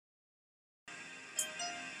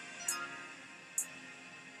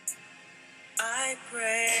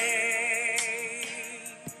praise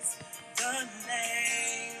the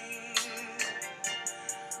name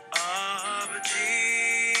of Jesus,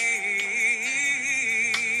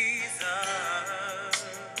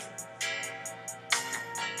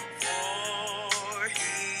 for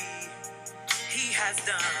he has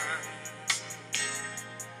done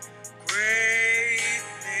great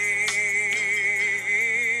things.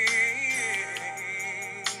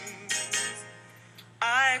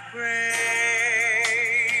 I praise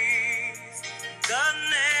the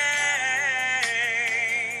name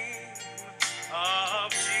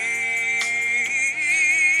of Jesus,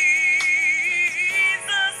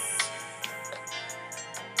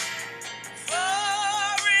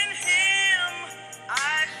 for in him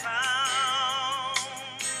I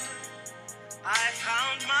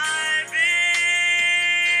found my victory.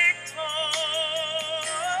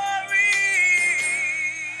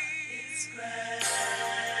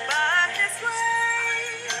 By his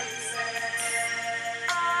grace,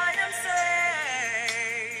 I am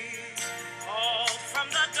saved. Called from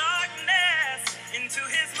the darkness into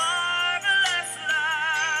his marvelous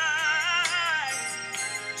light.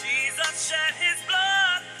 Jesus shed his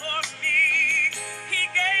blood for me. He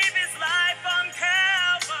gave his life on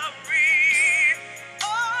Calvary.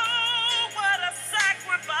 Oh, what a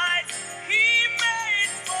sacrifice he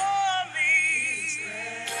made for me.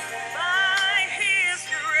 By his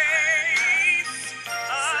grace, I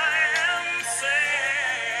am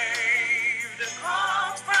saved.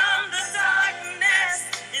 Called from the darkness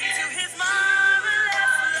into his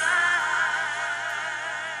marvelous light.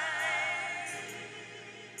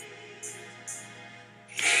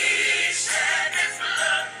 He shed his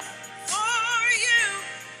blood for you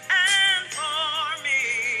and for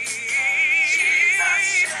me.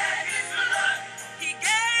 Jesus shed his blood. He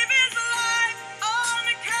gave his life on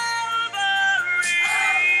Calvary.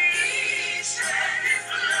 He shed his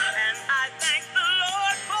blood. And I thank the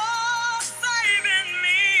Lord for saving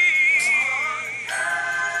me.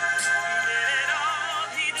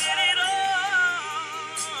 He did it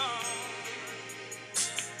all.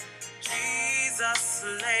 Jesus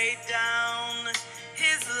laid down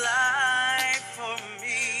his life for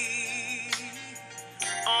me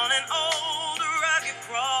on an old rugged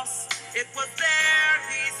cross. It was there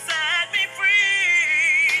he set me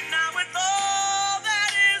free. Now with all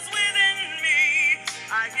that is within me,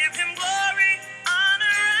 I give him glory,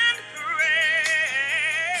 honor, and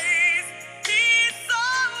praise. He's so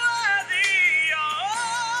worthy,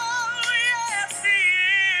 oh yes he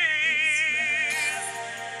is.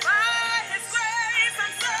 By his grace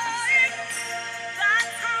I'm saved.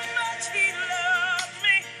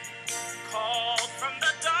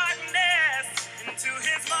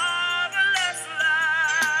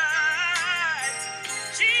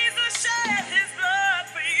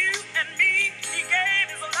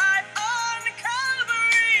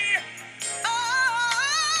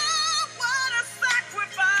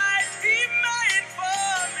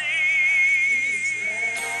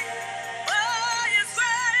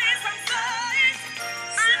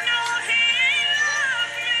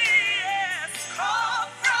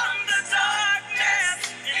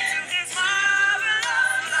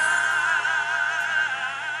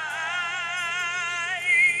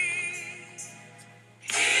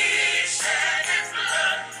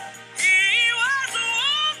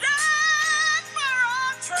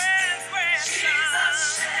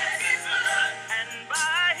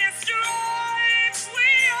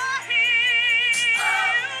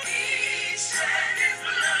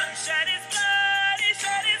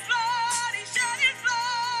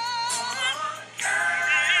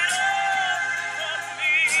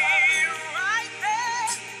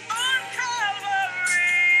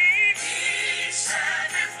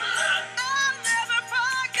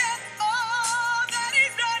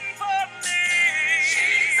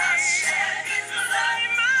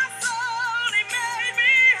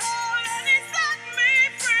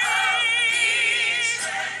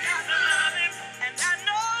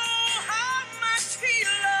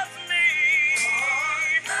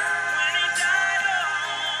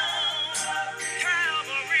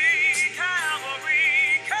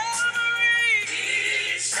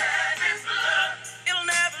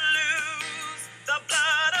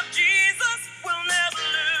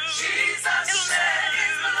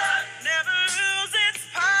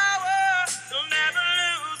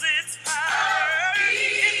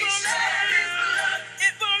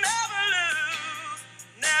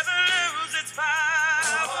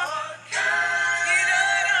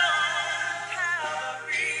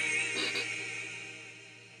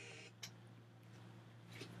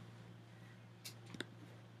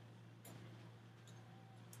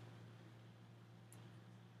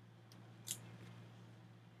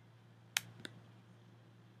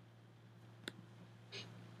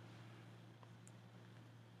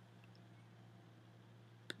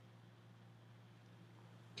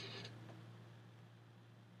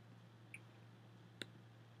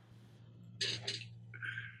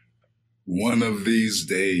 One of these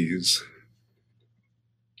days,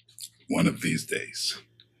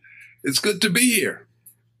 it's good to be here.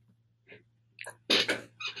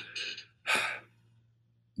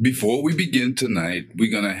 Before we begin tonight, we're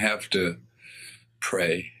going to have to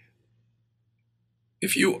pray.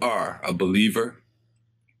 If you are a believer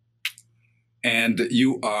and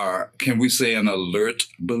you are, can we say, an alert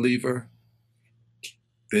believer,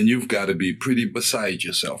 then you've got to be pretty beside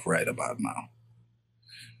yourself right about now.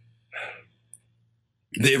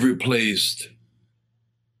 They've replaced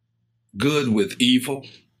good with evil,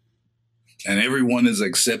 and everyone is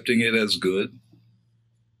accepting it as good.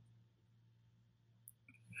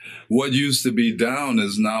 What used to be down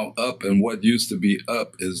is now up, and what used to be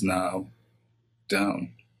up is now down.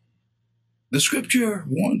 The scripture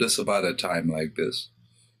warned us about a time like this.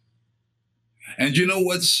 And you know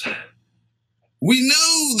what's... We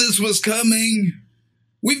knew this was coming.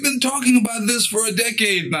 We've been talking about this for a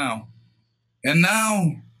decade now. And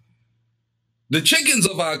now the chickens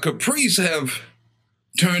of our caprice have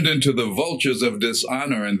turned into the vultures of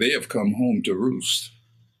dishonor, and they have come home to roost.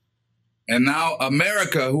 And now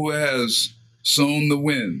America, who has sown the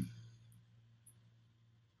wind,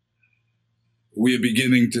 we are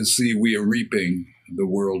beginning to see we are reaping the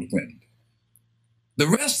whirlwind. The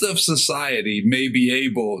rest of society may be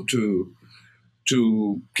able to,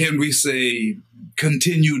 can we say,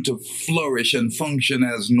 continue to flourish and function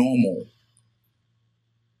as normal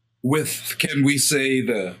with, can we say,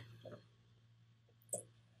 the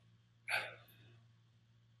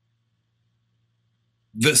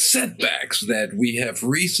setbacks that we have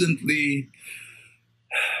recently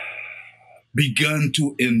begun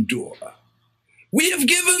to endure. We have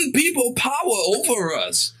given people power over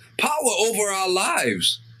us, power over our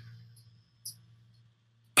lives,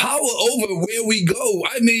 power over where we go.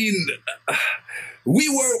 I mean, we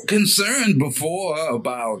were concerned before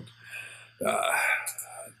about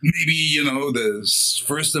maybe, the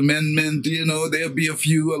First Amendment, there'll be a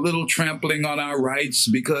little trampling on our rights,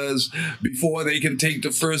 because before they can take the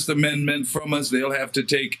First Amendment from us, they'll have to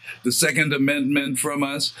take the Second Amendment from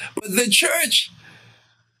us. But the church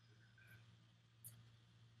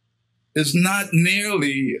is not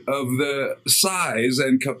nearly of the size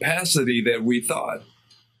and capacity that we thought.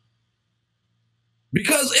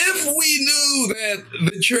 Because if we knew that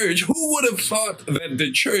the church, who would have thought that the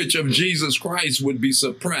church of Jesus Christ would be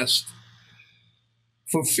suppressed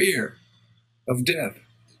for fear of death?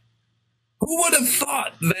 Who would have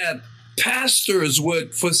thought that pastors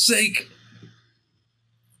would forsake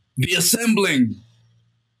the assembling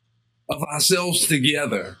of ourselves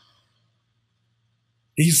together?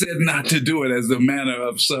 He said not to do it, as the manner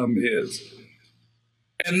of some is.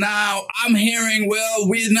 And now I'm hearing, well,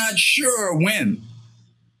 we're not sure when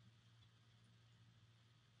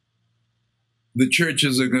the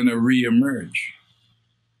churches are going to reemerge.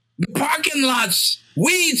 The parking lots,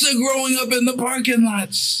 weeds are growing up in the parking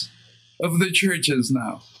lots of the churches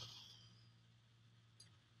now.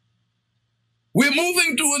 We're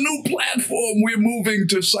moving to a new platform. We're moving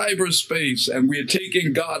to cyberspace, and we're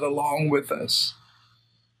taking God along with us.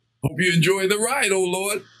 Hope you enjoy the ride, oh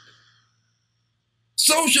Lord.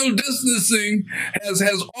 Social distancing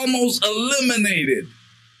has almost eliminated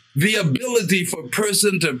the ability for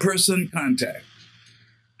person-to-person contact.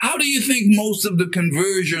 How do you think most of the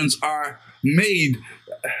conversions are made?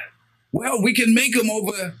 Well, we can make them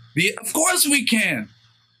over of course we can.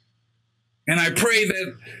 And I pray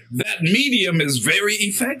that that medium is very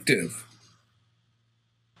effective.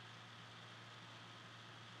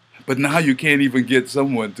 But now you can't even get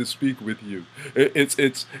someone to speak with you.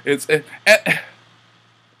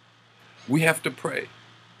 We have to pray.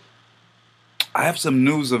 I have some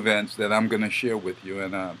news events that I'm going to share with you,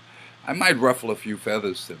 and I might ruffle a few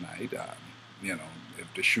feathers tonight.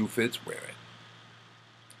 If the shoe fits, wear it.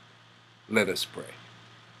 Let us pray.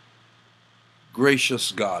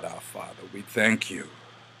 Gracious God, our Father, we thank you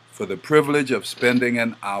for the privilege of spending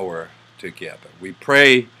an hour together. We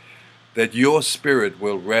pray that your Spirit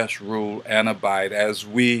will rest, rule, and abide as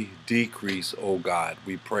we decrease, O God.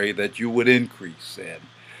 We pray that you would increase, and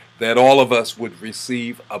that all of us would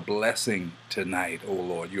receive a blessing tonight, O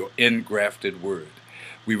Lord, your engrafted word.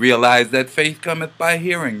 We realize that faith cometh by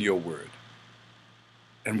hearing your word.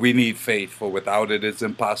 And we need faith, for without it it's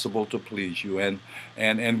impossible to please you.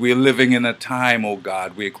 And we're living in a time, O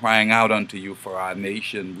God, we're crying out unto you for our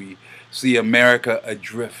nation. We see America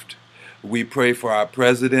adrift. We pray for our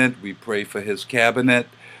president. We pray for his cabinet.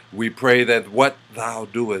 We pray that what thou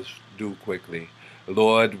doest, do quickly.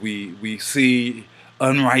 Lord, we see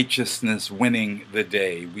unrighteousness winning the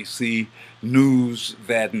day. We see news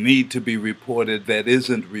that need to be reported that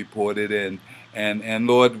isn't reported, And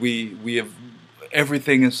Lord, we have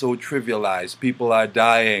everything is so trivialized. People are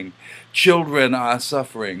dying, children are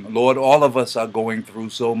suffering. Lord, all of us are going through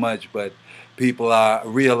so much, but people are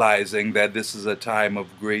realizing that this is a time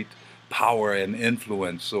of great power and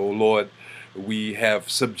influence. So, Lord, we have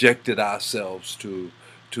subjected ourselves to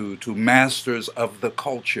masters of the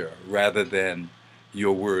culture rather than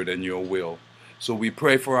your word and your will. So we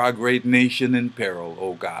pray for our great nation in peril,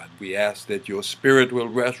 O God. We ask that your spirit will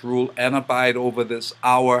rest, rule, and abide over this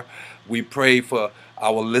hour. We pray for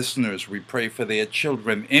our listeners. We pray for their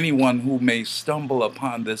children. Anyone who may stumble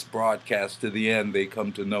upon this broadcast to the end, they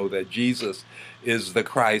come to know that Jesus is the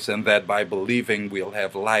Christ and that by believing we'll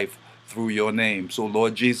have life through your name. So,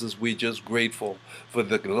 Lord Jesus, we're just grateful for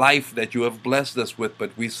the life that you have blessed us with,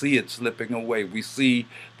 but we see it slipping away. We see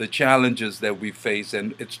the challenges that we face,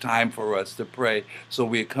 and it's time for us to pray. So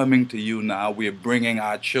we're coming to you now. We're bringing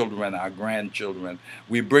our children, our grandchildren.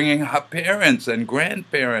 We're bringing our parents and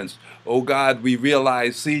grandparents. Oh God, we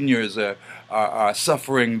realize seniors are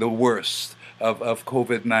suffering the worst of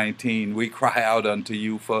COVID-19. We cry out unto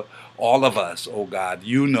you for all of us, oh God.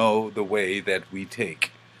 You know the way that we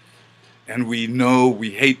take. And we know,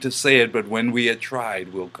 we hate to say it, but when we are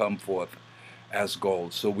tried, we'll come forth as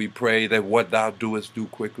gold. So we pray that what thou doest, do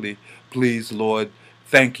quickly. Please, Lord,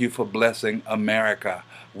 thank you for blessing America.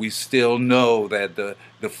 We still know that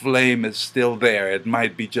the flame is still there. It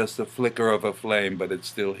might be just a flicker of a flame, but it's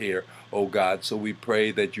still here, oh God. So we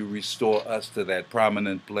pray that you restore us to that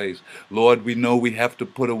prominent place. Lord, we know we have to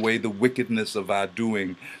put away the wickedness of our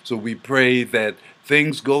doing. So we pray that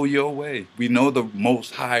things go your way. We know the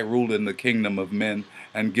Most High rule in the kingdom of men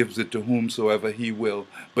and gives it to whomsoever he will.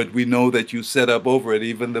 But we know that you set up over it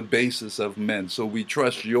even the basis of men. So we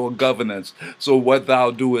trust your governance. So what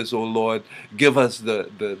thou doest, O Lord, give us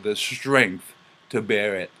the strength to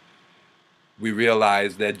bear it. We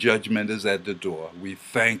realize that judgment is at the door. We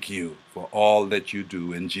thank you for all that you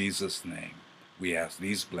do. In Jesus' name, we ask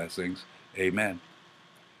these blessings. Amen.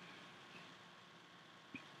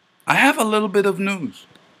 I have a little bit of news.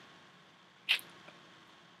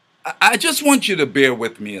 I just want you to bear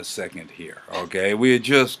with me a second here, okay? We're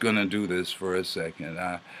just going to do this for a second.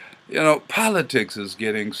 Politics is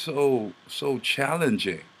getting so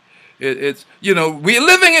challenging. It's, we're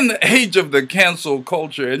living in the age of the cancel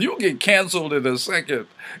culture, and you'll get canceled in a second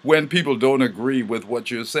when people don't agree with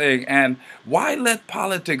what you're saying. And why let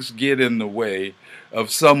politics get in the way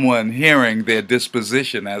of someone hearing their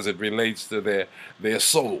disposition as it relates to their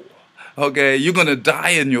soul? Okay, you're going to die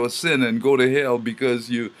in your sin and go to hell because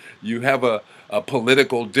you have a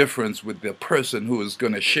political difference with the person who is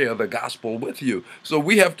going to share the gospel with you. So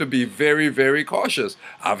we have to be very, very cautious.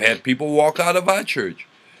 I've had people walk out of our church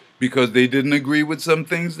because they didn't agree with some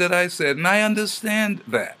things that I said, and I understand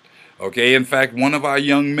that. Okay, in fact, one of our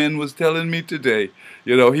young men was telling me today,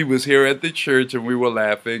 he was here at the church and we were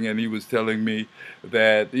laughing, and he was telling me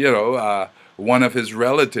that, one of his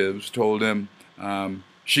relatives told him,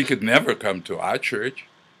 she could never come to our church.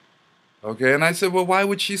 Okay, and I said, well, why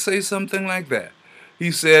would she say something like that?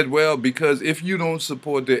 He said, well, because if you don't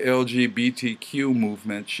support the LGBTQ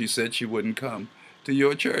movement, she said she wouldn't come to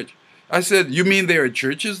your church. I said, you mean there are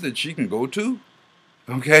churches that she can go to?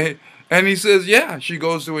 Okay, and he says, yeah, she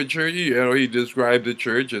goes to a church. He described the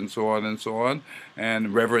church and so on,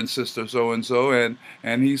 and Reverend Sister so-and-so,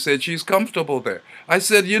 and he said she's comfortable there. I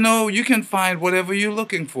said, you can find whatever you're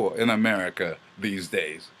looking for in America these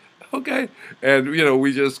days. Okay, and,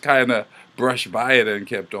 we just kind of brushed by it and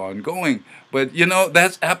kept on going. But,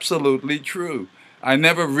 that's absolutely true. I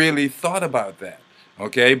never really thought about that.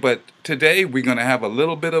 Okay, but today we're going to have a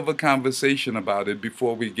little bit of a conversation about it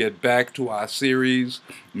before we get back to our series,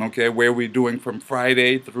 okay, where we're doing from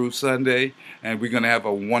Friday through Sunday, and we're going to have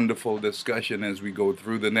a wonderful discussion as we go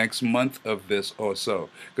through the next month of this or so,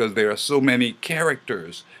 because there are so many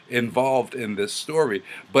characters involved in this story.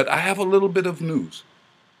 But I have a little bit of news.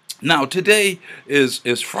 Now, today is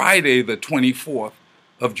Friday, the 24th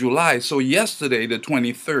of July, so yesterday, the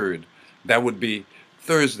 23rd, that would be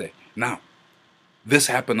Thursday. Now, this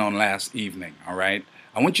happened on last evening, all right?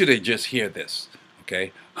 I want you to just hear this,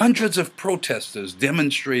 okay? Hundreds of protesters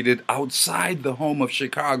demonstrated outside the home of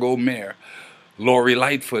Chicago Mayor Lori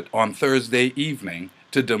Lightfoot on Thursday evening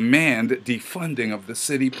to demand defunding of the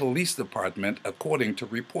city police department, according to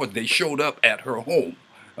reports. They showed up at her home,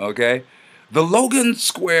 okay? The Logan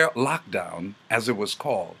Square lockdown, as it was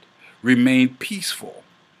called, remained peaceful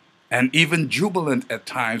and even jubilant at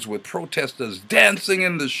times, with protesters dancing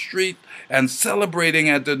in the street and celebrating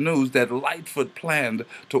at the news that Lightfoot planned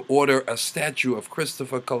to order a statue of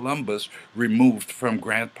Christopher Columbus removed from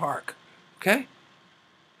Grant Park. Okay?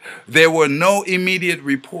 There were no immediate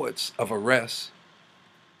reports of arrests.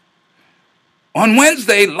 On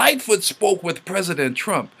Wednesday, Lightfoot spoke with President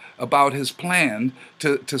Trump about his plan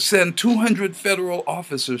to send 200 federal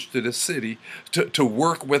officers to the city to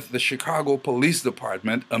work with the Chicago Police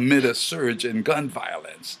Department amid a surge in gun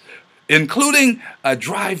violence, including a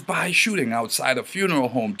drive-by shooting outside a funeral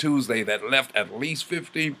home Tuesday that left at least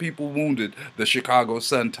 15 people wounded, the Chicago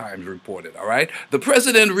Sun-Times reported, all right? The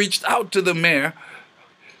president reached out to the mayor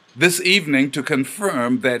this evening to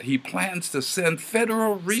confirm that he plans to send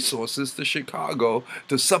federal resources to Chicago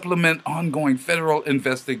to supplement ongoing federal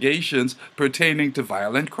investigations pertaining to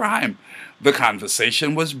violent crime. The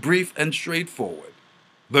conversation was brief and straightforward.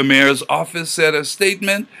 The mayor's office said a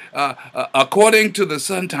statement, according to the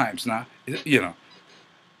Sun-Times. Now,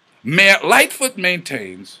 Mayor Lightfoot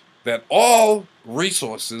maintains that all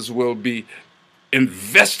resources will be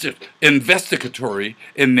investigatory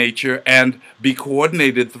in nature and be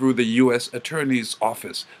coordinated through the U.S. Attorney's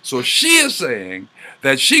Office. So she is saying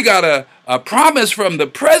that she got a promise from the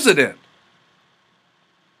president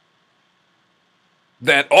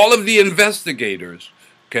that all of the investigators,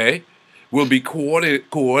 okay, will be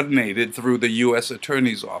coordinated through the U.S.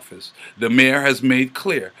 Attorney's Office. The mayor has made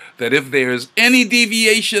clear that if there is any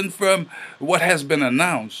deviation from what has been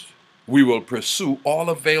announced, we will pursue all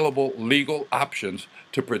available legal options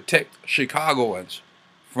to protect Chicagoans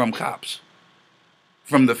from cops,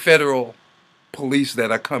 from the federal police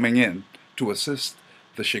that are coming in to assist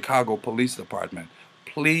the Chicago Police Department.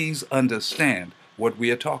 Please understand what we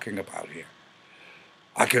are talking about here.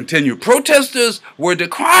 I continue. Protesters were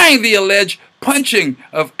decrying the alleged punching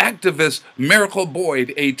of activist Miracle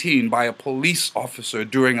Boyd, 18, by a police officer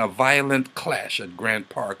during a violent clash at Grant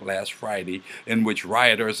Park last Friday, in which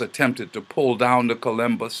rioters attempted to pull down the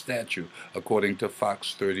Columbus statue, according to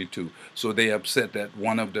Fox 32. So they upset that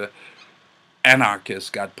one of the anarchists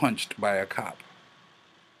got punched by a cop.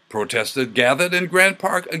 Protesters gathered in Grant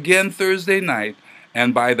Park again Thursday night,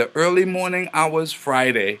 and by the early morning hours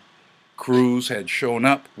Friday, crews had shown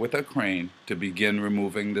up with a crane to begin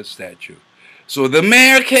removing the statue. So the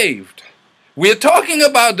mayor caved. We're talking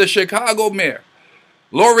about the Chicago mayor,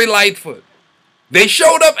 Lori Lightfoot. They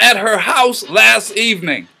showed up at her house last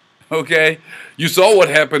evening, okay? You saw what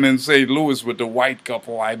happened in St. Louis with the white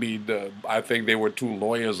couple. I mean, I think they were two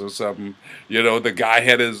lawyers or something. You know, the guy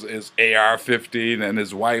had his AR-15 and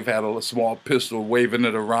his wife had a small pistol waving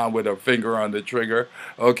it around with her finger on the trigger.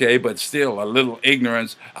 Okay, but still, a little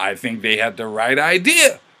ignorance. I think they had the right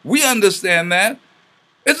idea. We understand that.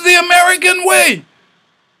 It's the American way.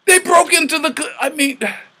 They broke into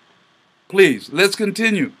the... please, let's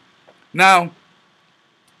continue. Now,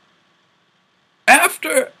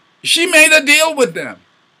 after... she made a deal with them.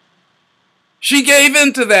 She gave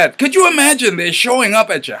in to that. Could you imagine they're showing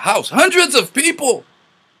up at your house? Hundreds of people.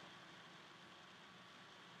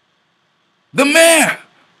 The mayor.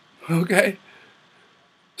 Okay.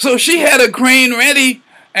 So she had a crane ready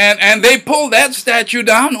and they pulled that statue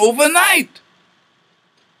down overnight.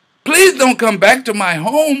 Please don't come back to my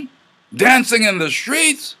home dancing in the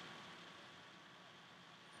streets.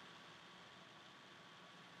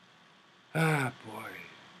 Ah, boy.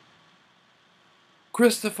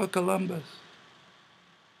 Christopher Columbus.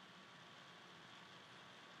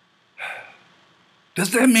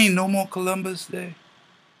 Does that mean no more Columbus Day?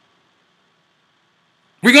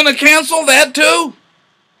 We're going to cancel that too?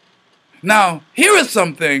 Now, here is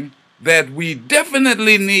something that we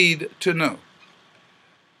definitely need to know.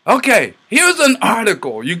 Okay, here's an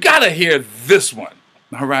article. You got to hear this one,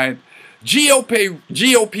 all right?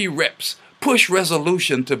 GOP reps push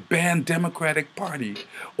resolution to ban Democratic Party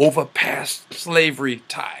over past slavery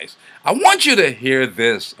ties. I want you to hear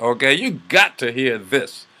this, okay? You got to hear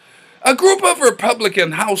this. A group of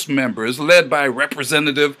Republican House members, led by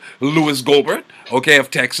Representative Louis Gohmert, okay, of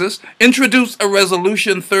Texas, introduced a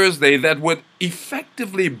resolution Thursday that would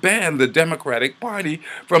effectively ban the Democratic Party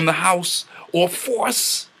from the House or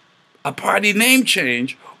force a party name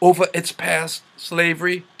change over its past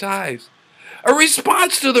slavery ties. A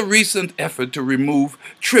response to the recent effort to remove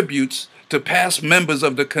tributes to past members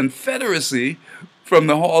of the Confederacy from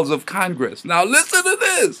the halls of Congress. Now listen to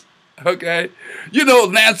this, okay? You know,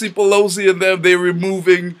 Nancy Pelosi and them, they're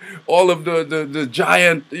removing all of the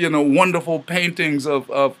giant, wonderful paintings of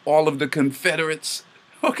all of the Confederates,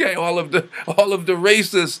 okay, all of the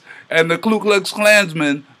racists and the Ku Klux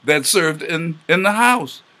Klansmen that served in the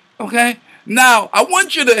House, okay? Now, I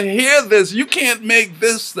want you to hear this. You can't make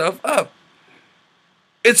this stuff up.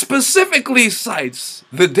 It specifically cites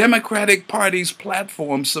the Democratic Party's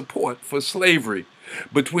platform support for slavery,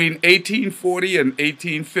 between 1840 and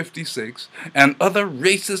 1856 and other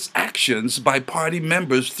racist actions by party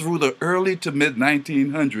members through the early to mid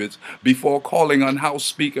 1900s before calling on House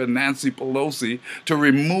Speaker Nancy Pelosi to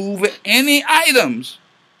remove any items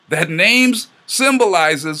that names,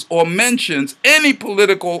 symbolizes, or mentions any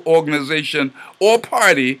political organization or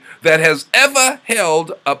party that has ever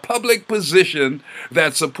held a public position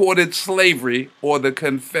that supported slavery or the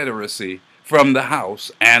Confederacy from the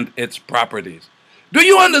House and its properties. Do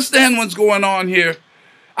you understand what's going on here?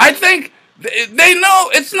 I think they know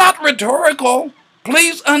it's not rhetorical.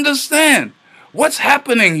 Please understand. What's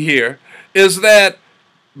happening here is that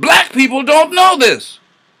black people don't know this.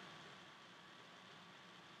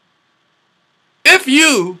 If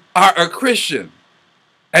you are a Christian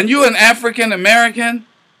and you're an African American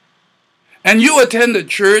and you attend a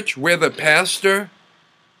church where the pastor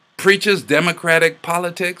preaches democratic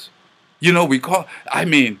politics,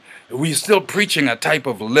 we're still preaching a type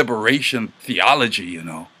of liberation theology,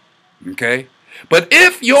 okay? But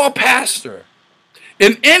if your pastor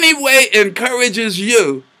in any way encourages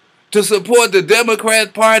you to support the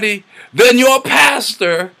Democrat Party, then your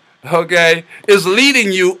pastor, okay, is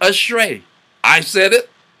leading you astray. I said it,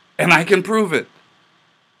 and I can prove it.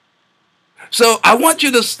 So I want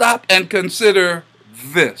you to stop and consider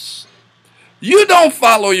this. You don't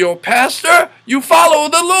follow your pastor, you follow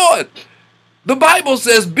the Lord. The Bible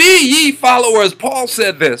says, be ye followers. Paul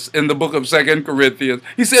said this in the book of 2 Corinthians.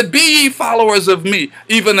 He said, be ye followers of me,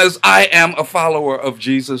 even as I am a follower of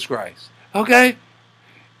Jesus Christ. Okay?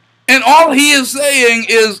 And all he is saying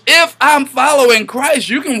is, if I'm following Christ,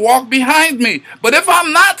 you can walk behind me. But if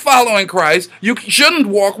I'm not following Christ, you shouldn't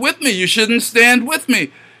walk with me. You shouldn't stand with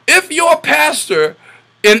me. If your pastor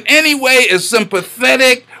in any way is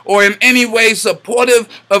sympathetic or in any way supportive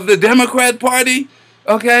of the Democrat Party,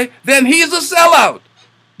 okay, then he's a sellout.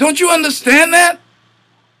 Don't you understand that?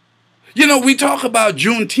 We talk about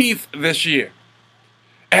Juneteenth this year.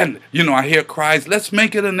 And, I hear cries, let's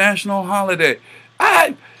make it a national holiday.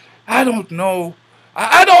 I don't know.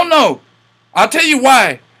 I don't know. I'll tell you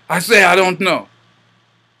why I say I don't know.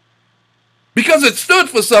 Because it stood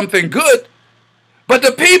for something good. But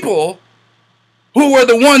the people who were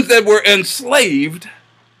the ones that were enslaved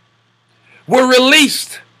were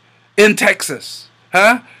released in Texas.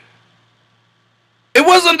 Huh? It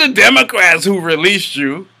wasn't the Democrats who released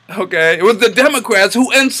you, okay? It was the Democrats who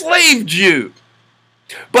enslaved you.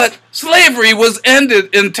 But slavery was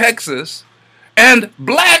ended in Texas, and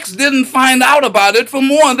blacks didn't find out about it for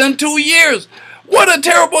more than 2 years. What a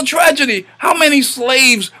terrible tragedy. How many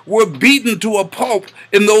slaves were beaten to a pulp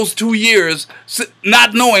in those 2 years,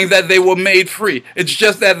 not knowing that they were made free? It's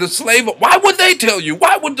just that why would they tell you?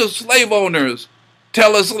 Why would the slave owners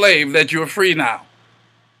tell a slave that you're free now?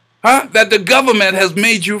 Huh? That the government has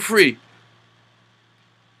made you free.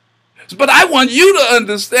 But I want you to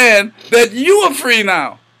understand that you are free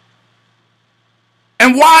now.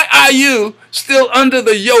 And why are you still under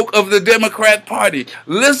the yoke of the Democrat Party?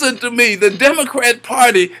 Listen to me. The Democrat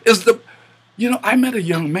Party is I met a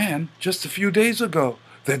young man just a few days ago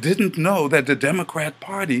that didn't know that the Democrat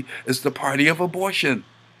Party is the party of abortion.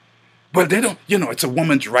 But they don't, it's a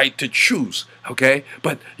woman's right to choose, okay?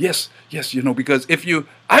 But yes, because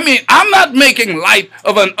I'm not making light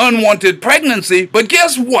of an unwanted pregnancy, but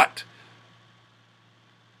guess what?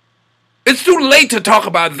 It's too late to talk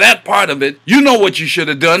about that part of it. You know what you should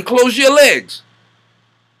have done. Close your legs.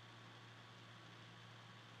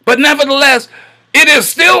 But nevertheless, it is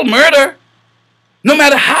still murder. No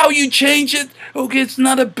matter how you change it. Okay, it's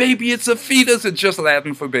not a baby, it's a fetus. It's just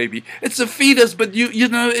Latin for baby. It's a fetus, but you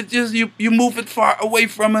move it far away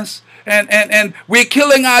from us. And we're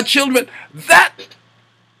killing our children. That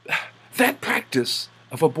practice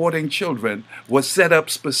of aborting children was set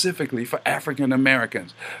up specifically for African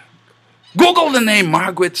Americans. Google the name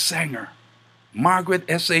Margaret Sanger. Margaret,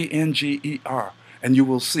 Sanger, and you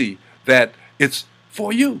will see that it's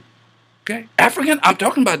for you. Okay? I'm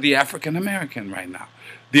talking about the African American right now.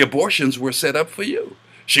 The abortions were set up for you.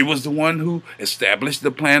 She was the one who established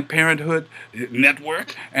the Planned Parenthood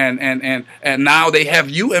network, and now they have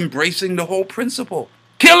you embracing the whole principle.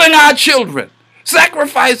 Killing our children,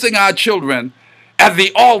 sacrificing our children at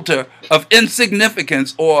the altar of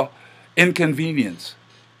insignificance or inconvenience.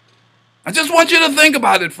 I just want you to think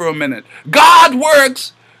about it for a minute. God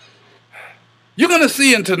works. You're going to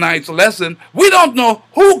see in tonight's lesson, we don't know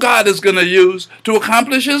who God is going to use to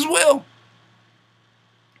accomplish his will.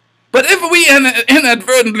 But if we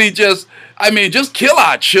inadvertently just kill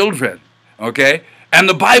our children, okay? And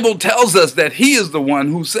the Bible tells us that he is the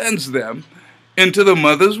one who sends them into the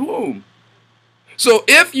mother's womb. So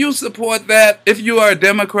if you support that, if you are a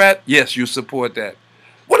Democrat, yes, you support that.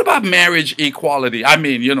 about marriage equality? I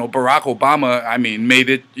mean, Barack Obama, made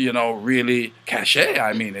it, really cachet.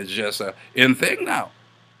 It's just a in thing now.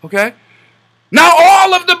 Okay? Now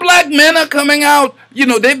all of the black men are coming out.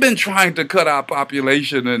 They've been trying to cut our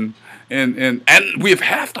population, and we've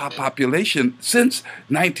halved our population since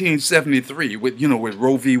 1973 with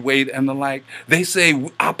Roe v. Wade and the like. They say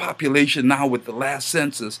our population now with the last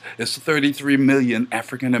census is 33 million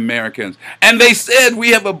African Americans, and they said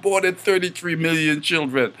we have aborted 33 million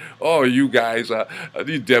children. Oh, you guys are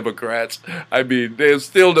these Democrats. They're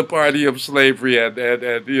still the party of slavery, and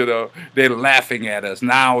they're laughing at us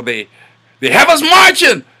now. They have us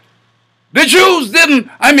marching. The Jews didn't.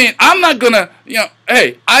 I'm not going to,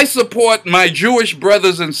 hey, I support my Jewish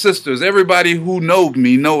brothers and sisters. Everybody who knows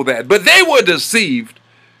me know that. But they were deceived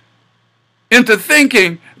into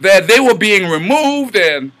thinking that they were being removed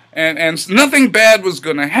and nothing bad was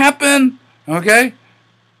going to happen. Okay?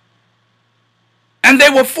 And they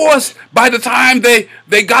were forced, by the time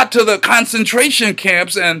they got to the concentration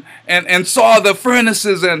camps and saw the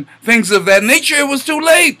furnaces and things of that nature, it was too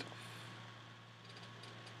late.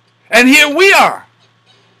 And here we are,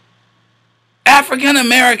 African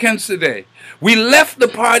Americans today. We left the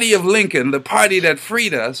party of Lincoln, the party that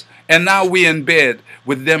freed us, and now we're in bed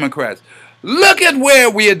with Democrats. Look at where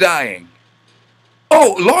we are dying.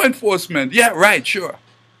 Oh, law enforcement. Yeah, right, sure.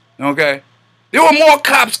 Okay. There were more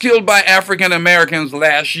cops killed by African Americans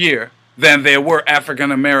last year than there were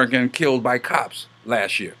African Americans killed by cops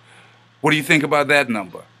last year. What do you think about that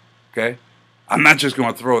number? Okay. I'm not just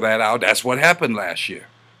going to throw that out. That's what happened last year.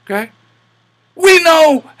 Okay? We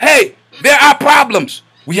know, hey, there are problems.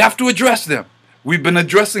 We have to address them. We've been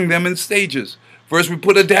addressing them in stages. First, we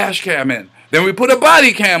put a dash cam in. Then we put a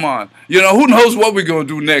body cam on. Who knows what we're going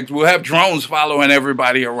to do next? We'll have drones following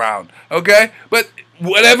everybody around. Okay? But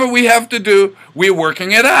whatever we have to do, we're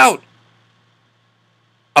working it out.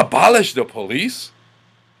 Abolish the police?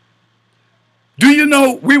 Do you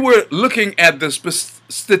know, we were looking at the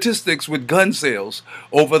statistics with gun sales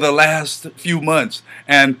over the last few months,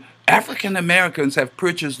 and African Americans have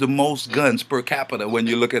purchased the most guns per capita when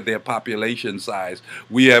you look at their population size.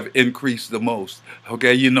 We have increased the most.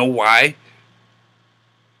 Okay, you know why?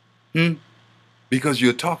 Because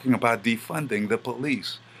you're talking about defunding the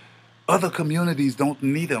police. Other communities don't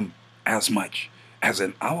need them as much as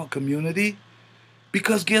in our community,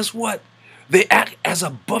 because guess what? They act as a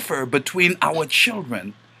buffer between our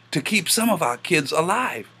children to keep some of our kids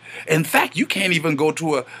alive. In fact, you can't even go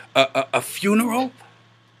to a funeral.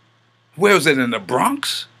 Where is it, in the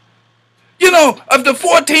Bronx? Of the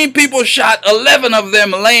 14 people shot, 11 of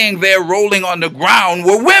them laying there rolling on the ground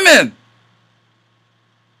were women.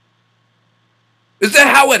 Is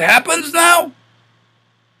that how it happens now?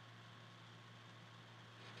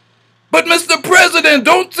 But Mr. President,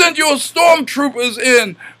 don't send your stormtroopers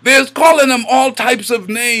in. They're calling them all types of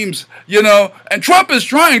names, And Trump is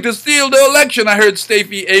trying to steal the election. I heard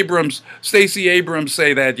Stacey Abrams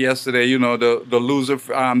say that yesterday. The loser,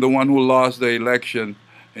 the one who lost the election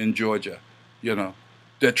in Georgia.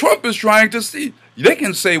 That Trump is trying to steal. They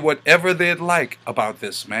can say whatever they'd like about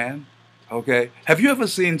this man. Okay? Have you ever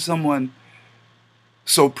seen someone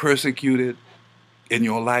so persecuted in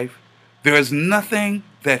your life? There is nothing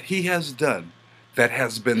that he has done that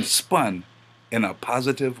has been spun in a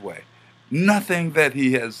positive way. Nothing that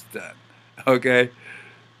he has done. Okay?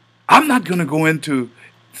 I'm not going to go into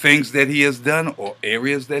things that he has done or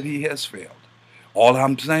areas that he has failed. All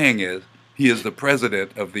I'm saying is he is the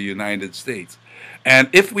president of the United States. And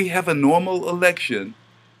if we have a normal election,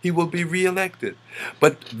 he will be reelected.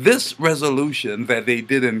 But this resolution that they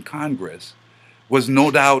did in Congress was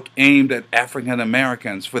no doubt aimed at African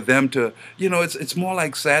Americans, for them to, it's more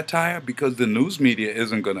like satire because the news media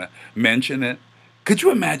isn't going to mention it. Could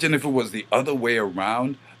you imagine if it was the other way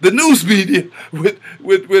around? The news media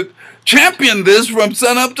would champion this from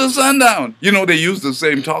sunup to sundown. They use the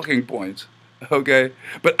same talking points, okay?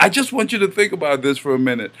 But I just want you to think about this for a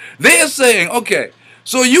minute. They are saying, okay,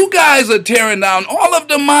 so you guys are tearing down all of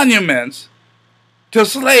the monuments to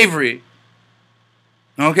slavery,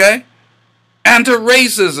 okay? And to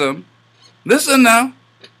racism. Listen now.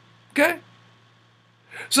 Okay?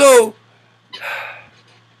 So,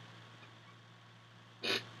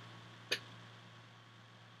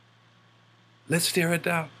 let's tear it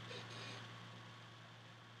down.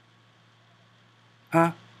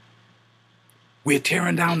 Huh? We're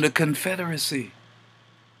tearing down the Confederacy.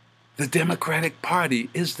 The Democratic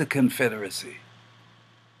Party is the Confederacy.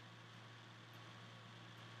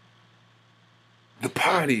 The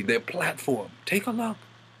party, their platform, take a look.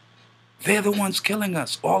 They're the ones killing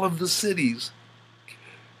us. All of the cities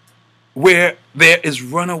where there is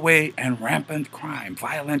runaway and rampant crime,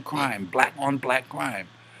 violent crime, black on black crime,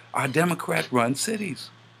 are Democrat-run cities.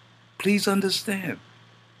 Please understand.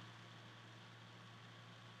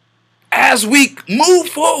 As we move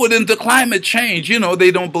forward into climate change,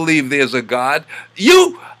 they don't believe there's a God.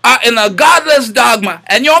 You are in a godless dogma,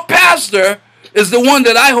 and your pastor is the one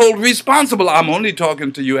that I hold responsible. I'm only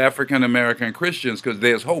talking to you African American Christians because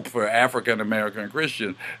there's hope for African American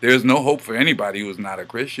Christians. There's no hope for anybody who's not a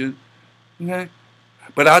Christian. Okay?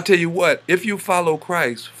 But I'll tell you what, if you follow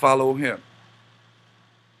Christ, follow him.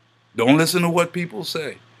 Don't listen to what people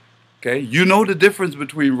say. Okay? You know the difference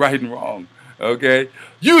between right and wrong. Okay?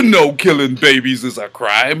 You know killing babies is a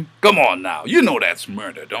crime. Come on now. You know that's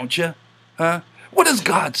murder, don't you? Huh? What does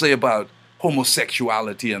God say about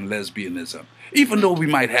homosexuality and lesbianism? Even though we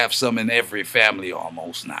might have some in every family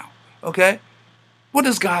almost now. Okay? What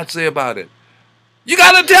does God say about it? You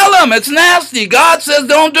got to tell them it's nasty. God says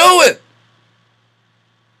don't do it.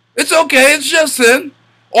 It's okay. It's just sin.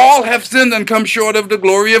 All have sinned and come short of the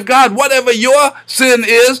glory of God. Whatever your sin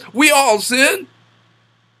is, we all sin.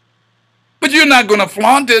 But you're not going to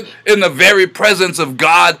flaunt it in the very presence of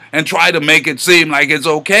God and try to make it seem like it's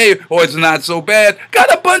okay or it's not so bad.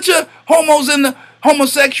 Got a bunch of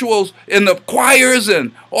homosexuals in the choirs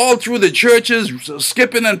and all through the churches,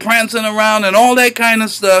 skipping and prancing around and all that kind of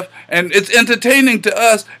stuff. And it's entertaining to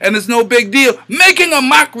us, and it's no big deal. Making a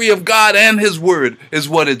mockery of God and his word is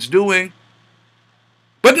what it's doing.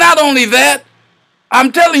 But not only that,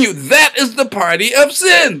 I'm telling you, that is the party of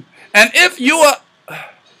sin. And if you are...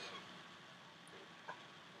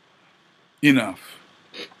 Enough.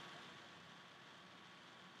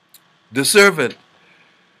 The servant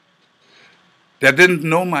that didn't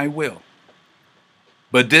know my will,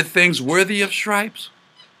 but did things worthy of stripes,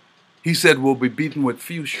 he said will be beaten with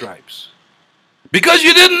few stripes. Because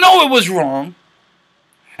you didn't know it was wrong,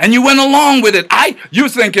 and you went along with it. You're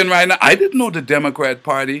thinking right now, I didn't know the Democrat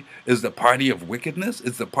Party is the party of wickedness.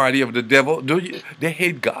 It's the party of the devil. They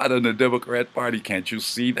hate God on the Democrat Party. Can't you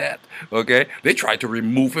see that? Okay? They tried to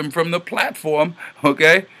remove him from the platform.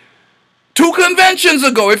 Okay? 2 conventions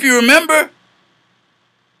ago, if you remember.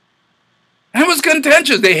 And it was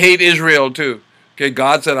contentious. They hate Israel too. Okay?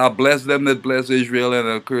 God said, I'll bless them that bless Israel and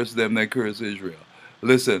I'll curse them that curse Israel.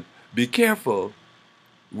 Listen, be careful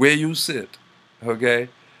where you sit. Okay?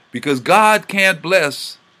 Because God can't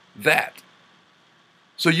bless that.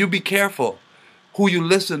 So you be careful who you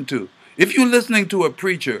listen to. If you're listening to a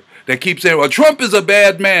preacher that keeps saying, well, Trump is a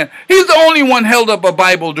bad man. He's the only one held up a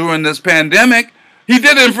Bible during this pandemic. He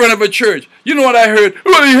did it in front of a church. You know what I heard?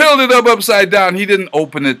 Well, he held it up upside down. He didn't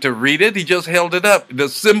open it to read it. He just held it up. The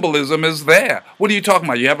symbolism is there. What are you talking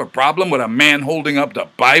about? You have a problem with a man holding up the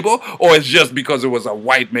Bible? Or it's just because it was a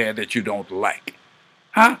white man that you don't like?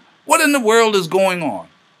 Huh? What in the world is going on?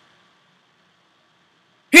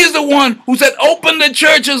 He's the one who said, open the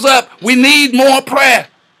churches up. We need more prayer.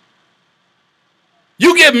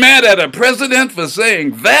 You get mad at a president for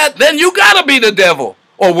saying that, then you got to be the devil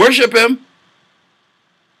or worship him.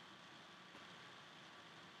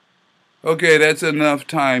 Okay, that's enough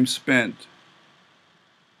time spent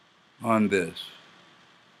on this.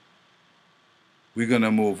 We're going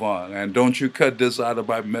to move on. And don't you cut this out of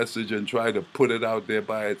my message and try to put it out there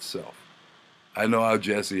by itself. I know how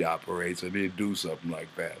Jesse operates, and he'd do something like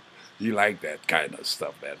that. You like that kind of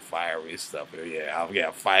stuff, that fiery stuff. Yeah, I'll get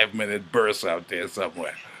a 5-minute burst out there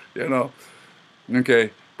somewhere,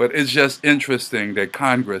 Okay, but it's just interesting that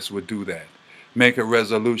Congress would do that. Make a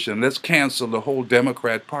resolution. Let's cancel the whole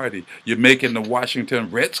Democrat Party. You're making the Washington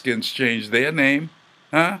Redskins change their name,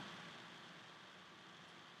 huh?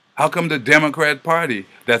 How come the Democrat Party,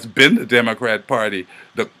 that's been the Democrat Party,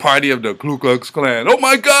 the party of the Ku Klux Klan? Oh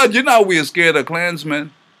my God, you know we're scared of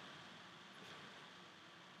Klansmen.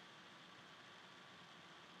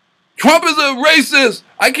 Trump is a racist.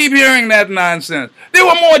 I keep hearing that nonsense. There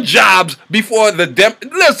were more jobs before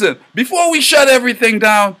before we shut everything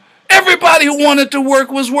down, everybody who wanted to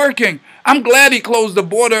work was working. I'm glad he closed the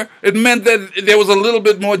border. It meant that there was a little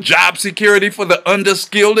bit more job security for the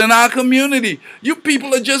underskilled in our community. You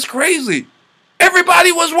people are just crazy.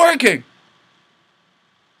 Everybody was working.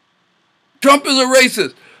 Trump is a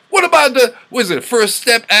racist. What about the First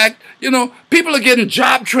Step Act? People are getting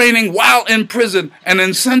job training while in prison, an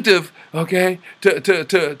incentive, okay,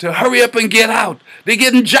 to hurry up and get out. They're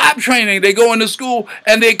getting job training. They go into school,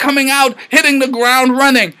 and they're coming out, hitting the ground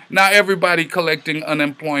running. Now everybody collecting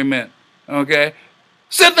unemployment. Okay?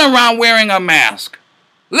 Sitting around wearing a mask.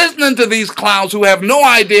 Listening to these clowns who have no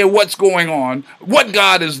idea what's going on, what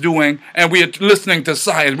God is doing, and we are listening to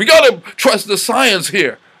science. We got to trust the science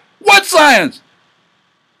here. What science?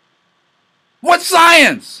 What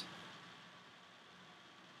science?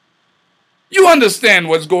 You understand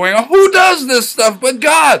what's going on. Who does this stuff but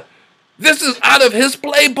God? This is out of his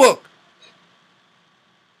playbook.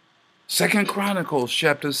 2 Chronicles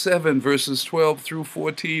chapter 7 verses 12 through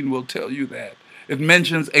 14 will tell you that. It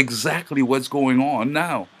mentions exactly what's going on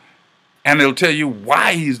now. And it'll tell you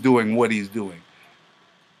why he's doing what he's doing.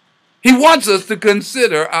 He wants us to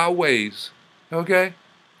consider our ways. Okay?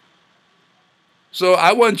 So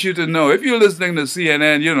I want you to know, if you're listening to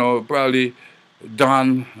CNN, you know, probably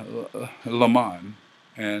Don Lemon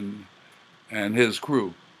and his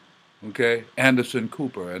crew. Okay? Anderson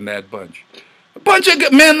Cooper and that bunch. A bunch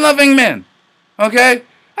of men-loving men. Okay?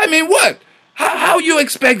 I mean, what? How you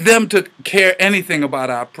expect them to care anything about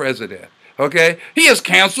our president? Okay? He has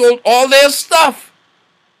canceled all their stuff.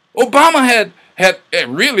 Obama had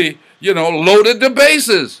really, you know, loaded the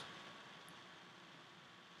bases.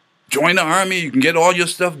 Join the army, you can get all your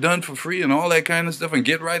stuff done for free and all that kind of stuff and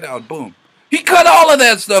get right out. Boom. He cut all of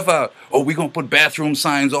that stuff out. Oh, we're going to put bathroom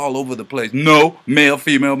signs all over the place. No, male,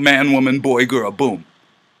 female, man, woman, boy, girl, boom.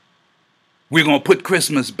 We're going to put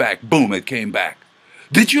Christmas back. Boom, it came back.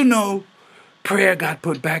 Did you know prayer got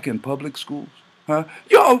put back in public schools? Huh?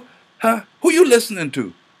 Yo, huh? Who you listening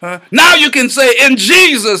to? Huh? Now you can say, in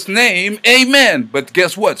Jesus' name, amen. But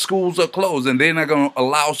guess what? Schools are closed, and they're not going to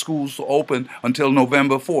allow schools to open until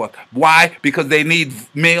November 4th. Why? Because they need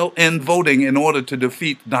mail-in voting in order to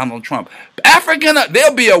defeat Donald Trump.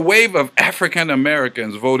 There'll be a wave of African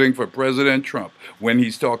Americans voting for President Trump when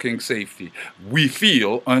he's talking safety. We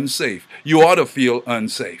feel unsafe. You ought to feel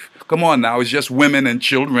unsafe. Come on now, it's just women and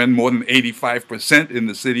children, more than 85% in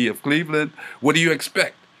the city of Cleveland. What do you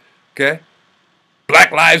expect? Okay?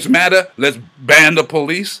 Black Lives Matter, let's ban the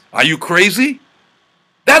police. Are you crazy?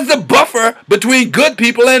 That's the buffer between good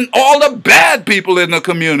people and all the bad people in the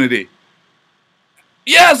community.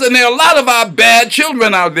 Yes, and there are a lot of our bad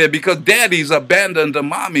children out there because daddies abandoned the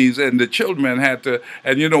mommies and the children had to,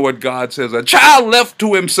 and you know what God says, a child left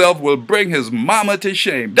to himself will bring his mama to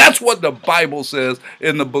shame. That's what the Bible says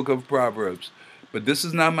in the book of Proverbs. But this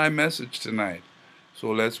is not my message tonight,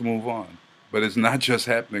 so let's move on. But it's not just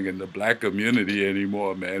happening in the black community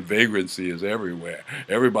anymore, man. Vagrancy is everywhere.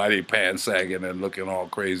 Everybody pants sagging and looking all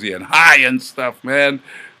crazy and high and stuff, man.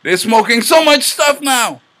 They're smoking so much stuff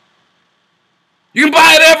now. You can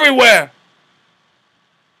buy it everywhere.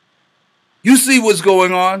 You see what's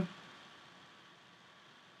going on?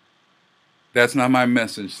 That's not my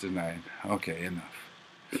message tonight. Okay,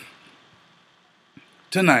 enough.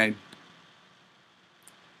 Tonight,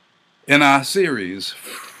 in our series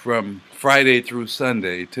from Friday through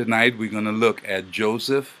Sunday, tonight we're going to look at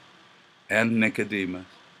Joseph and Nicodemus.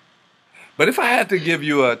 But if I had to give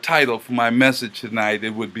you a title for my message tonight,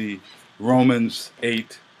 it would be Romans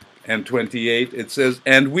 8 and 28. It says,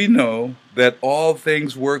 and we know that all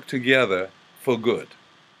things work together for good,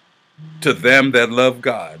 to them that love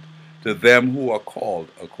God, to them who are called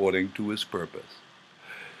according to his purpose.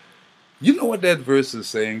 You know what that verse is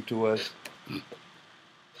saying to us?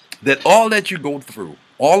 That all that you go through,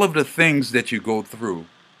 all of the things that you go through,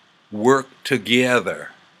 work together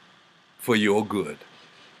for your good.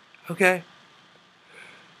 Okay?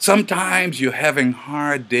 Sometimes you're having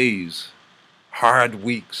hard days, hard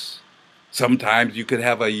weeks. Sometimes you could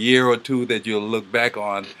have a year or two that you'll look back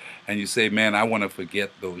on and you say, man, I want to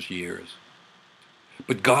forget those years.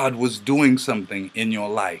 But God was doing something in your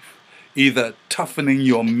life, either toughening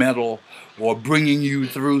your metal or bringing you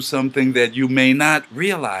through something that you may not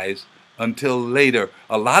realize until later.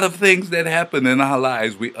 A lot of things that happen in our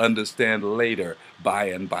lives we understand later, by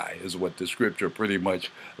and by, is what the scripture pretty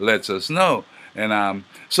much lets us know. And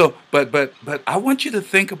but I want you to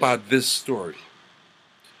think about this story.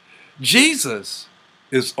 Jesus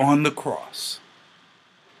is on the cross.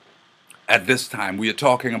 At this time, we are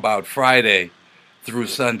talking about Friday through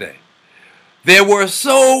Sunday. There were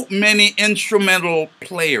so many instrumental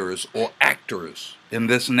players or actors in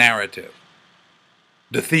this narrative.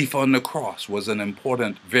 The thief on the cross was an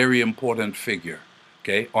important, very important figure,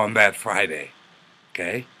 okay, on that Friday,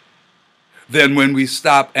 okay? Then when we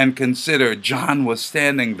stop and consider, John was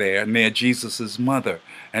standing there near Jesus' mother,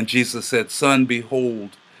 and Jesus said, son,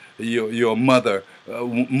 behold your mother,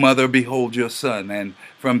 mother, behold your son. And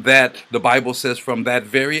from that, the Bible says, from that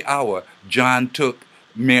very hour, John took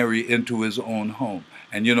Mary into his own home.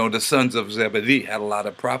 And you know, the sons of Zebedee had a lot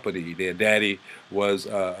of property. Their daddy was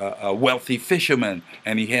a wealthy fisherman,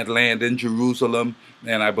 and he had land in Jerusalem,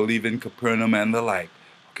 and I believe in Capernaum and the like.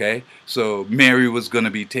 Okay, so Mary was going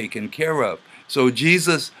to be taken care of. So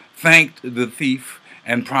Jesus thanked the thief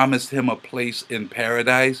and promised him a place in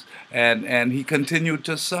paradise, and he continued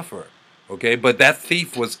to suffer. Okay, but that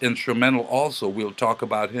thief was instrumental also. We'll talk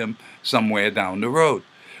about him somewhere down the road.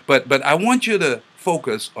 But I want you to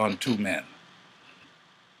focus on two men.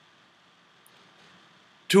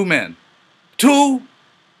 Two men. Two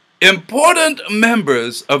important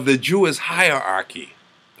members of the Jewish hierarchy.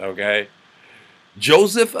 Okay?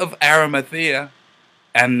 Joseph of Arimathea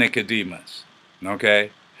and Nicodemus.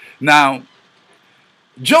 Okay? Now,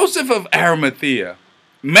 Joseph of Arimathea,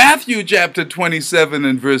 Matthew chapter 27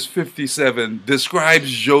 and verse 57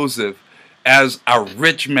 describes Joseph as a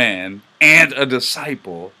rich man and a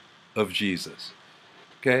disciple of Jesus.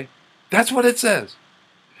 Okay? That's what it says.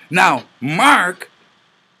 Now, Mark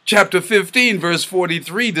chapter 15 verse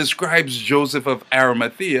 43 describes Joseph of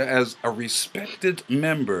Arimathea as a respected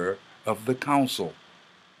member of the council,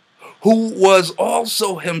 who was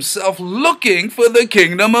also himself looking for the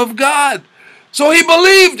kingdom of God. So he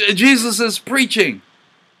believed Jesus' preaching,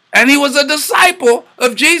 and he was a disciple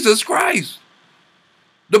of Jesus Christ.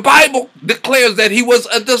 The Bible declares that he was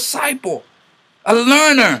a disciple, a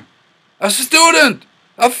learner, a student,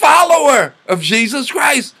 a follower of Jesus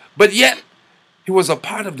Christ. But yet, he was a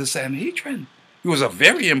part of the Sanhedrin. He was a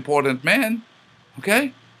very important man,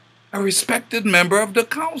 okay? A respected member of the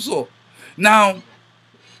council. Now,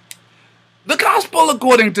 the gospel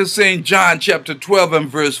according to St. John chapter 12 and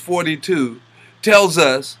verse 42 tells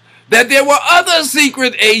us that there were other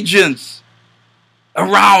secret agents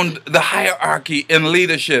around the hierarchy in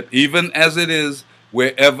leadership. Even as it is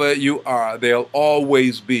wherever you are, there'll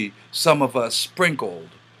always be some of us sprinkled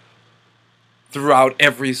throughout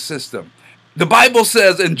every system. The Bible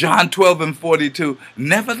says in John 12 and 42,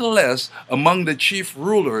 nevertheless, among the chief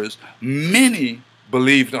rulers, many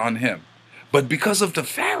believed on him. But because of the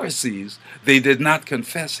Pharisees, they did not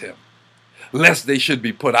confess him, lest they should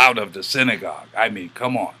be put out of the synagogue. I mean,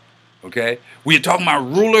 come on, okay? We're talking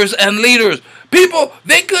about rulers and leaders. People,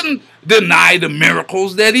 they couldn't deny the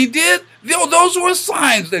miracles that he did. Those were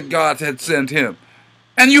signs that God had sent him.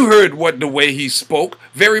 And you heard what the way he spoke,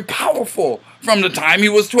 very powerful from the time he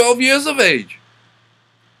was 12 years of age.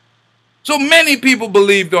 So many people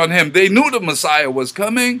believed on him. They knew the Messiah was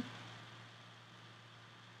coming.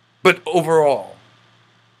 But overall,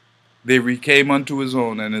 they came unto his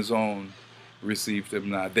own, and his own received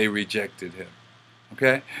him not. They rejected him.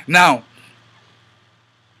 Okay? Now,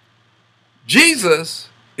 Jesus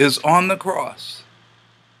is on the cross,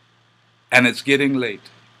 and it's getting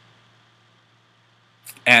late.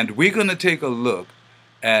 And we're going to take a look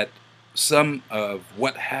at some of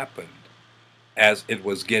what happened as it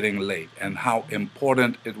was getting late and how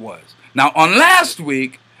important it was. Now, on last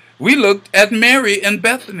week, we looked at Mary in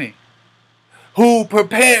Bethany, who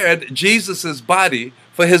prepared Jesus' body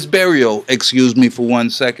for his burial. Excuse me for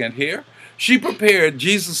 1 second here. She prepared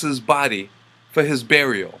Jesus' body for his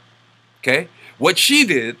burial. Okay? What she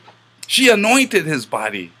did, she anointed his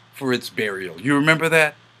body for its burial. You remember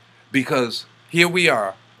that? Because here we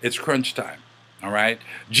are. It's crunch time. All right?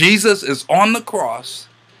 Jesus is on the cross.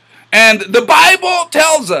 And the Bible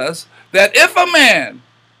tells us that if a man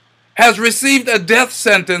has received a death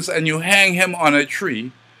sentence and you hang him on a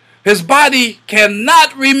tree, his body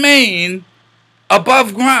cannot remain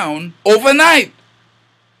above ground overnight,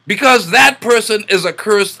 because that person is a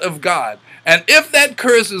curse of God. And if that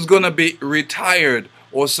curse is going to be retired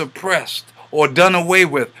or suppressed or done away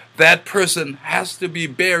with, that person has to be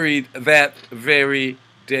buried that very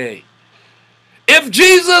day. If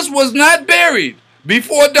Jesus was not buried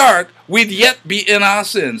before dark, we'd yet be in our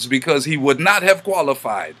sins, because he would not have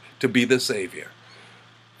qualified to be the Savior.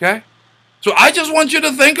 Okay? So I just want you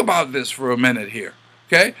to think about this for a minute here.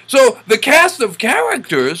 Okay? So the cast of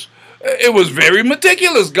characters, it was very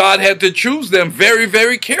meticulous. God had to choose them very,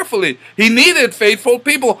 very carefully. He needed faithful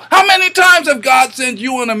people. How many times have God sent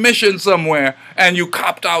you on a mission somewhere and you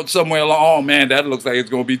copped out somewhere along? Oh man, that looks like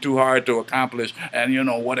it's going to be too hard to accomplish, and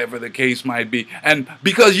whatever the case might be. And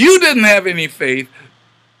because you didn't have any faith,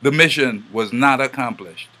 the mission was not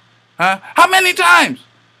accomplished. Huh? How many times?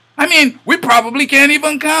 I mean, we probably can't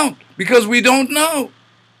even count, because we don't know.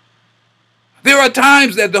 There are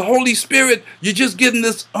times that the Holy Spirit, you're just getting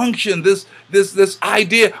this unction, this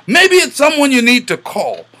idea. Maybe it's someone you need to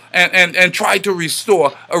call and try to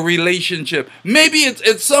restore a relationship. Maybe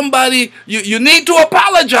it's somebody you need to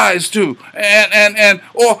apologize to,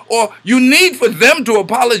 or you need for them to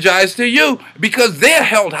apologize to you, because they're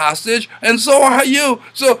held hostage and so are you.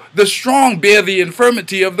 So the strong bear the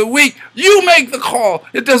infirmity of the weak. You make the call.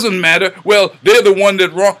 It doesn't matter. Well, they're the one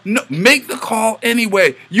that wrong. No, make the call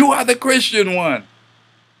anyway. You are the Christian one.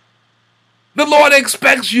 The Lord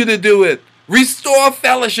expects you to do it. Restore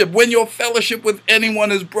fellowship. When your fellowship with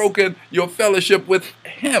anyone is broken, your fellowship with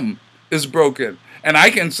him is broken. And I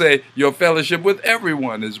can say your fellowship with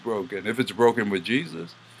everyone is broken if it's broken with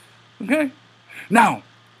Jesus. Okay? Now,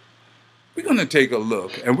 we're going to take a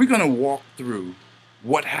look and we're going to walk through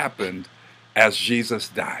what happened as Jesus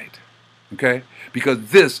died. Okay?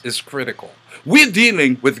 Because this is critical. We're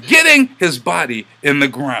dealing with getting his body in the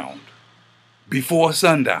ground before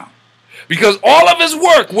sundown. Because all of his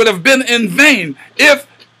work would have been in vain if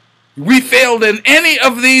we failed in any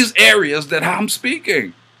of these areas that I'm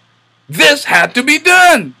speaking. This had to be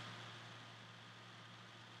done.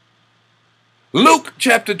 Luke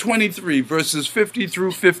chapter 23, verses 50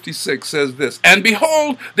 through 56 says this, "And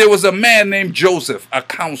behold, there was a man named Joseph, a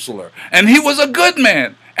counselor, and he was a good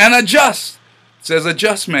man and a just," it says a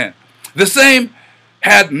just man. "The same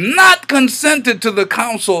had not consented to the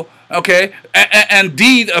counsel, okay, and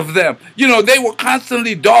deed of them." You know, they were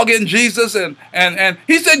constantly dogging Jesus, and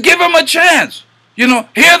he said, give him a chance. You know,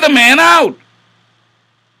 hear the man out.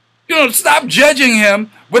 You know, stop judging him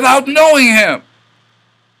without knowing him.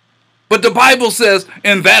 But the Bible says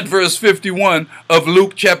in that verse 51 of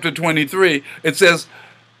Luke chapter 23, it says,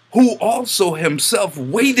 "Who also himself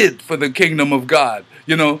waited for the kingdom of God."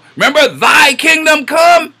 You know, remember, thy kingdom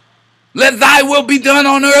come, let thy will be done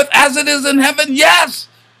on earth as it is in heaven. Yes.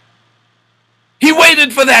 He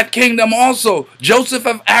waited for that kingdom also. Joseph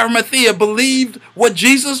of Arimathea believed what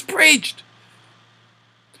Jesus preached.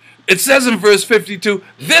 It says in verse 52,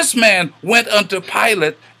 "This man went unto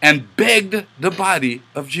Pilate and begged the body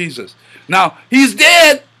of Jesus." Now, he's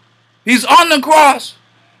dead. He's on the cross.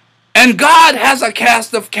 And God has a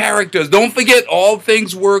cast of characters. Don't forget, all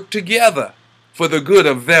things work together for the good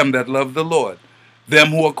of them that love the Lord, them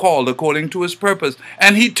who are called according to his purpose.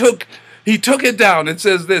 And he took it down. It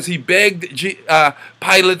says this, he begged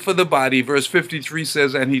Pilate for the body. Verse 53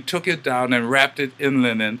 says, "And he took it down and wrapped it in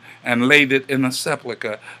linen and laid it in a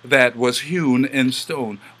sepulchre that was hewn in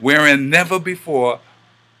stone, wherein never before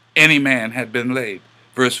any man had been laid."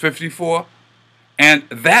 Verse 54, "And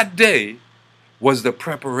that day was the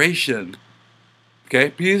preparation." Okay,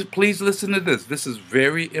 please listen to this. This is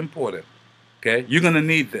very important. Okay, you're going to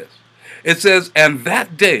need this. It says, "And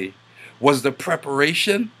that day was the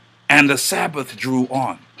preparation, and the Sabbath drew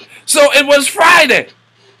on." So it was Friday.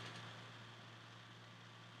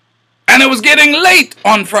 And it was getting late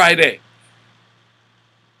on Friday.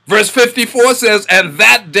 Verse 54 says, "And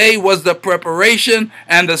that day was the preparation,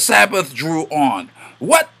 and the Sabbath drew on."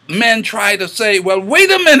 What men try to say, well, wait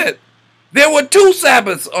a minute. There were 2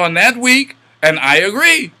 Sabbaths on that week, and I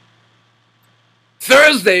agree.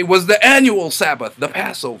 Thursday was the annual Sabbath, the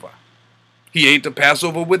Passover. He ate the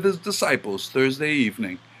Passover with his disciples Thursday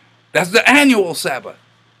evening. That's the annual Sabbath.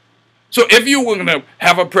 So if you were going to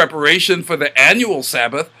have a preparation for the annual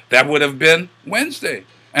Sabbath, that would have been Wednesday,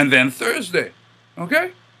 and then Thursday,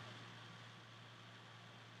 okay?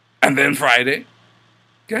 And then Friday,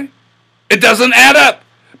 okay? It doesn't add up.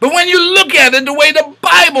 But when you look at it the way the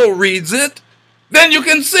Bible reads it, then you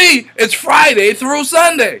can see it's Friday through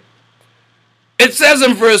Sunday. It says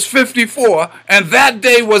in verse 54, "And that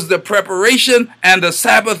day was the preparation, and the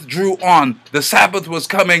Sabbath drew on." The Sabbath was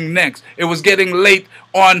coming next. It was getting late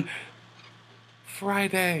on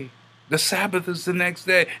Friday. The Sabbath is the next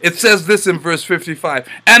day. It says this in verse 55,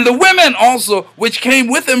 "And the women also, which came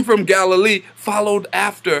with him from Galilee, followed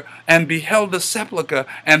after, and beheld the sepulchre,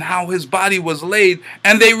 and how his body was laid.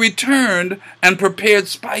 And they returned and prepared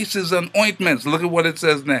spices and ointments." Look at what it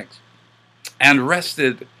says next. "And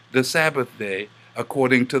rested the Sabbath day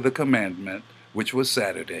according to the commandment," which was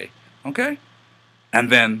Saturday. Okay? And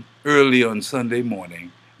then early on Sunday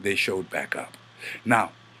morning, they showed back up.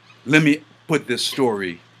 Now, let me put this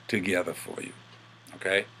story together for you.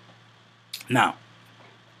 Okay? Now,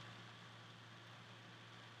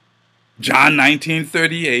 John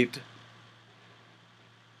 19:38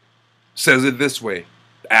 says it this way.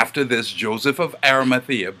 "After this, Joseph of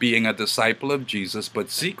Arimathea, being a disciple of Jesus,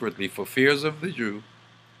 but secretly for fears of the Jew,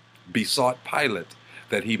 besought Pilate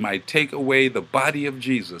that he might take away the body of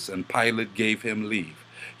Jesus, and Pilate gave him leave.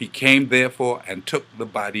 He came therefore and took the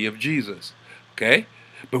body of Jesus." Okay?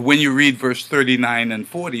 But when you read verse 39 and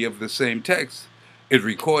 40 of the same text, it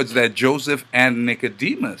records that Joseph and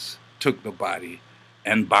Nicodemus took the body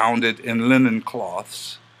and bound it in linen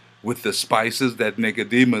cloths with the spices that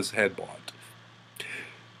Nicodemus had bought.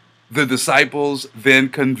 The disciples then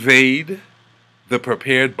conveyed the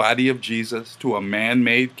prepared body of Jesus to a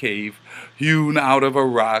man-made cave hewn out of a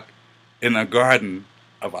rock in a garden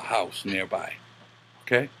of a house nearby.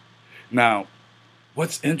 Okay? Now,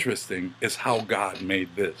 what's interesting is how God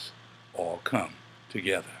made this all come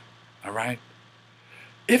together. All right?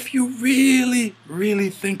 If you really, really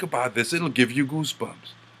think about this, it'll give you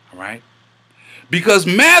goosebumps. All right? Because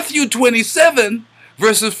Matthew 27,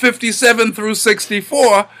 verses 57 through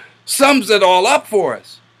 64, sums it all up for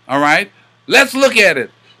us. All right? Let's look at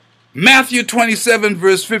it. Matthew 27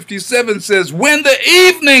 verse 57 says, when the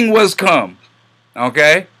evening was come,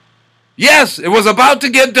 okay? Yes, it was about to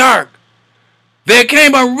get dark. There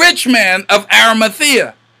came a rich man of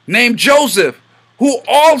Arimathea named Joseph, who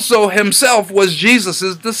also himself was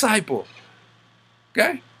Jesus' disciple.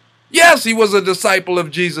 Okay? Yes, he was a disciple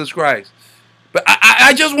of Jesus Christ. But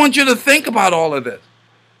I just want you to think about all of this.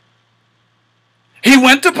 He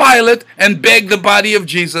went to Pilate and begged the body of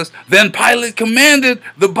Jesus. Then Pilate commanded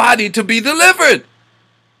the body to be delivered.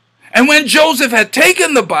 And when Joseph had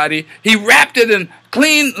taken the body, he wrapped it in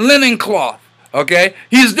clean linen cloth. Okay?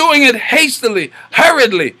 He's doing it hastily,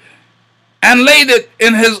 hurriedly, and laid it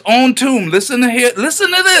in his own tomb. Listen to here.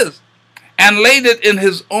 Listen to this. And laid it in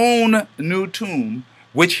his own new tomb,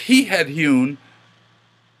 which he had hewn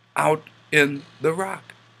out in the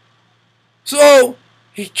rock. So,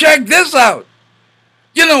 check this out.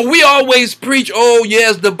 You know, we always preach, oh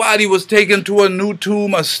yes, the body was taken to a new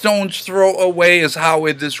tomb, a stone's throw away is how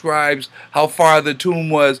it describes how far the tomb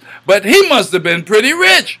was. But he must have been pretty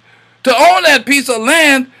rich to own that piece of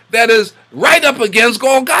land that is right up against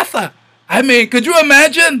Golgotha. I mean, could you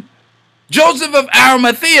imagine? Joseph of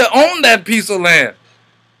Arimathea owned that piece of land.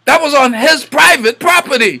 That was on his private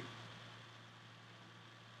property.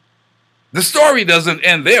 The story doesn't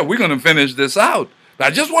end there. We're going to finish this out. But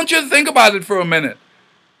I just want you to think about it for a minute.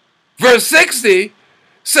 Verse 60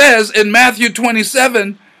 says in Matthew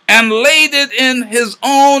 27, and laid it in his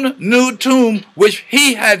own new tomb, which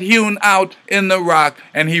he had hewn out in the rock.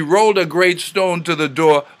 And he rolled a great stone to the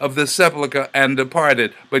door of the sepulchre and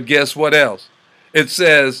departed. But guess what else? It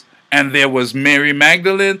says, and there was Mary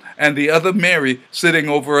Magdalene and the other Mary sitting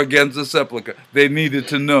over against the sepulchre. They needed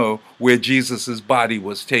to know where Jesus' body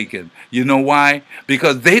was taken. You know why?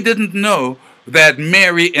 Because they didn't know that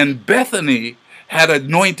Mary in Bethany had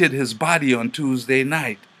anointed his body on Tuesday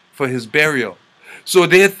night for his burial. So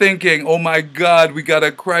they're thinking, oh my God, we got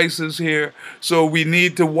a crisis here. So we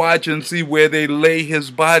need to watch and see where they lay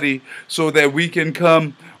his body so that we can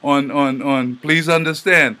come on, please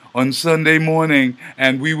understand, on Sunday morning,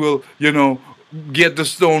 and we will, get the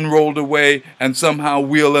stone rolled away, and somehow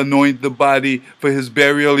we'll anoint the body for his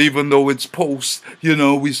burial, even though it's post,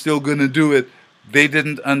 we're still going to do it. They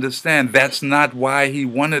didn't understand. That's not why he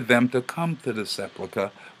wanted them to come to the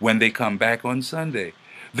sepulchre when they come back on Sunday.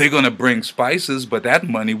 They're going to bring spices, but that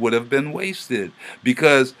money would have been wasted.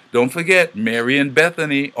 Because, don't forget, Mary and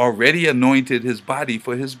Bethany already anointed his body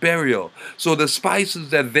for his burial. So the spices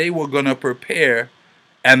that they were going to prepare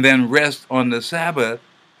and then rest on the Sabbath,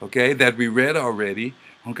 okay, that we read already,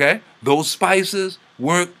 okay, those spices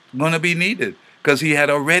weren't going to be needed because he had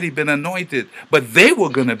already been anointed. But they were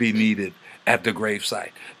going to be needed at the gravesite,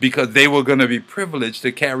 because they were going to be privileged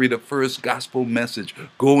to carry the first gospel message.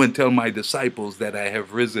 Go and tell my disciples that I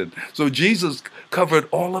have risen. So Jesus covered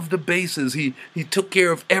all of the bases. He took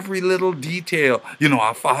care of every little detail.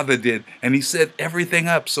 Our Father did. And he set everything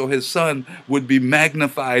up so his Son would be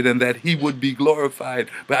magnified and that he would be glorified.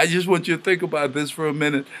 But I just want you to think about this for a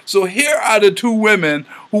minute. So here are the two women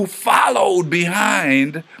who followed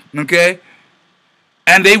behind, okay?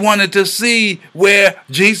 And they wanted to see where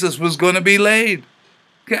Jesus was going to be laid.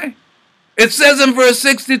 Okay? It says in verse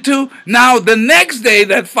 62, now the next day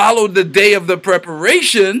that followed the day of the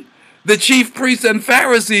preparation, the chief priests and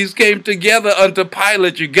Pharisees came together unto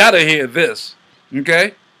Pilate. You got to hear this.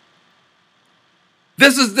 Okay?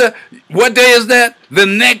 What day is that? The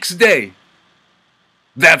next day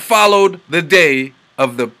that followed the day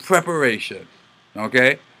of the preparation.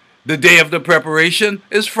 Okay? The day of the preparation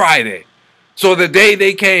is Friday. So the day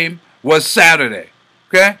they came was Saturday,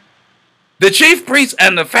 okay? The chief priests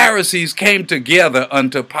and the Pharisees came together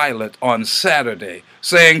unto Pilate on Saturday,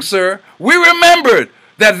 saying, Sir, we remembered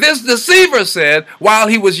that this deceiver said, while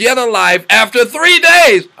he was yet alive, after 3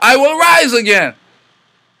 days I will rise again.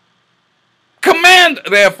 Command,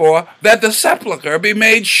 therefore, that the sepulchre be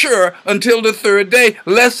made sure until the 3rd day,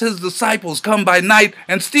 lest his disciples come by night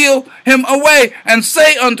and steal him away, and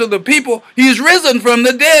say unto the people, he is risen from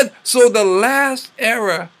the dead. So the last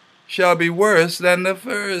error shall be worse than the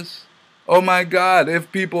first. Oh my God,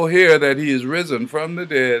 if people hear that he is risen from the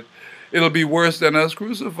dead, it'll be worse than us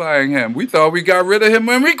crucifying him. We thought we got rid of him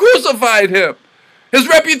when we crucified him. His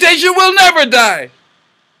reputation will never die.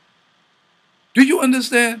 Do you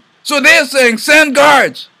understand? So they're saying, send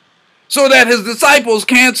guards so that his disciples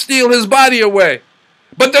can't steal his body away.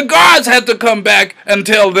 But the guards had to come back and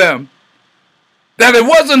tell them that it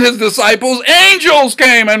wasn't his disciples. Angels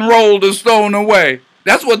came and rolled the stone away.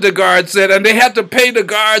 That's what the guards said, and they had to pay the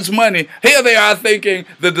guards money. Here they are thinking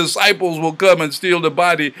the disciples will come and steal the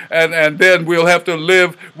body, and then we'll have to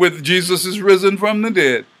live with Jesus is risen from the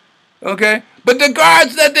dead. Okay? But the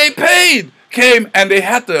guards that they paid came and they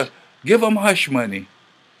had to give them hush money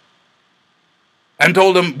and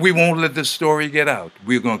told them, we won't let this story get out.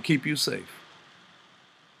 We're going to keep you safe.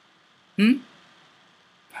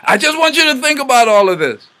 I just want you to think about all of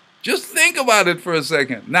this. Just think about it for a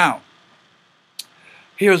second. Now,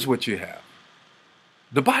 here's what you have.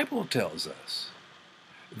 The Bible tells us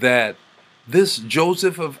that this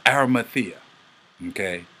Joseph of Arimathea,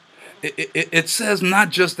 okay, it says not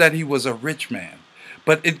just that he was a rich man,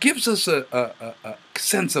 but it gives us a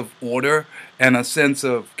sense of order and a sense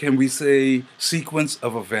of, can we say, sequence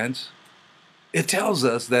of events. It tells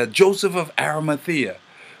us that Joseph of Arimathea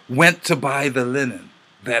went to buy the linen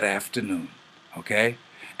that afternoon, okay?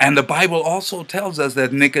 And the Bible also tells us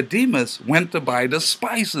that Nicodemus went to buy the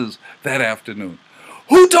spices that afternoon.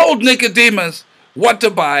 Who told Nicodemus what to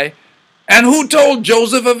buy, and who told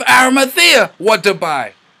Joseph of Arimathea what to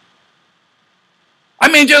buy?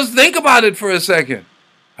 I mean, just think about it for a second,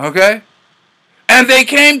 okay? And they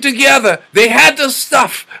came together. They had the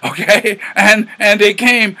stuff, okay? And they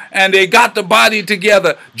came and they got the body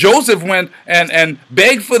together. Joseph went and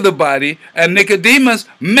begged for the body, and Nicodemus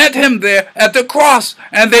met him there at the cross,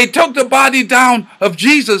 and they took the body down of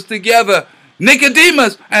Jesus together.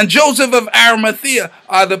 Nicodemus and Joseph of Arimathea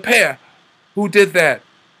are the pair who did that,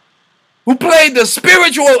 who played the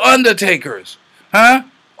spiritual undertakers, huh?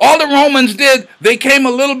 All the Romans did, they came a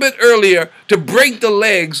little bit earlier to break the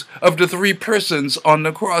legs of the three persons on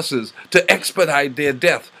the crosses to expedite their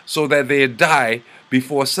death so that they'd die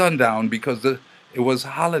before sundown because it was a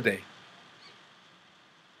holiday.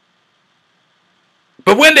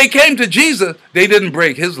 But when they came to Jesus, they didn't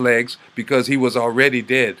break his legs because he was already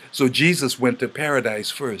dead. So Jesus went to paradise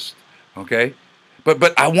first, okay?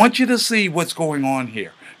 But I want you to see what's going on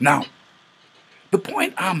here. Now, the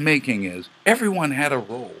point I'm making is everyone had a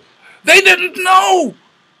role. They didn't know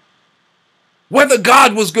whether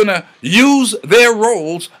God was going to use their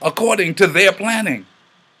roles according to their planning.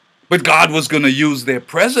 But God was going to use their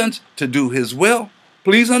presence to do his will.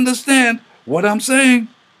 Please understand what I'm saying.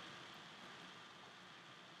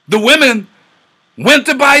 The women went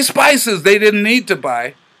to buy spices they didn't need to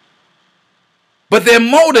buy, but their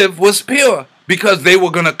motive was pure because they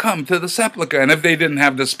were going to come to the sepulcher. And if they didn't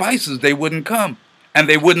have the spices, they wouldn't come. And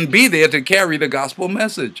they wouldn't be there to carry the gospel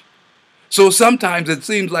message. So sometimes it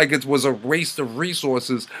seems like it was a waste of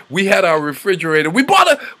resources. We had our refrigerator. We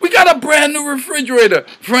got a brand new refrigerator.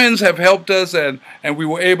 Friends have helped us and we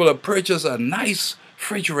were able to purchase a nice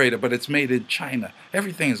refrigerator, but it's made in China.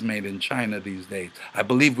 Everything is made in China these days. I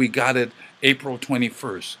believe we got it April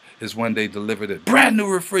 21st is when they delivered it. Brand new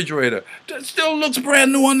refrigerator. It still looks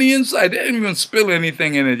brand new on the inside. They didn't even spill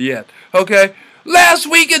anything in it yet. Okay? Last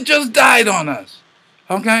week it just died on us.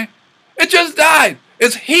 Okay? It just died.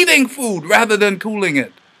 It's heating food rather than cooling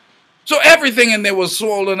it. So everything in there was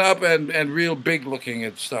swollen up and real big looking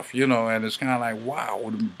and stuff, you know, and it's kind of like,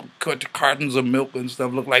 wow, cartons of milk and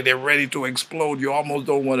stuff look like they're ready to explode. You almost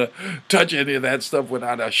don't want to touch any of that stuff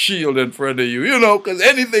without a shield in front of you, you know, because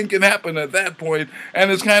anything can happen at that point. And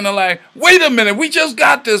it's kind of like, wait a minute, we just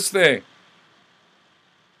got this thing.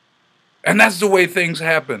 And that's the way things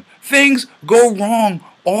happen. Things go wrong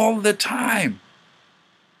all the time.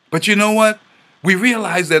 But you know what? We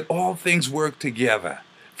realize that all things work together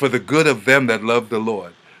for the good of them that love the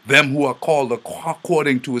Lord, them who are called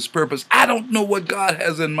according to his purpose. I don't know what God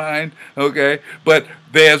has in mind, okay? But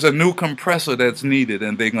there's a new compressor that's needed,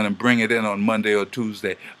 and they're going to bring it in on Monday or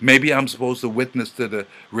Tuesday. Maybe I'm supposed to witness to the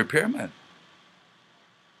repairman.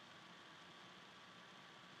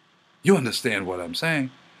 You understand what I'm saying?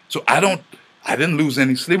 So I didn't lose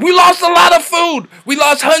any sleep. We lost a lot of food. We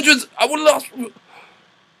lost hundreds.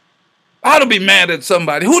 I ought to be mad at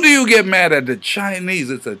somebody. Who do you get mad at? The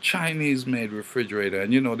Chinese. It's a Chinese-made refrigerator.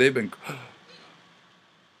 And, you know, they've been...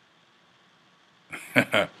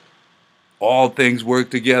 All things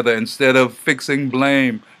work together. Instead of fixing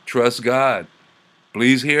blame, trust God.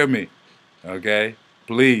 Please hear me. Okay?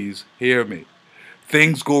 Please hear me.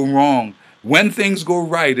 Things go wrong. When things go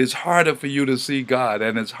right, it's harder for you to see God,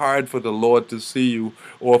 and it's hard for the Lord to see you,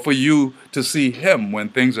 or for you to see him when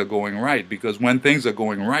things are going right. Because when things are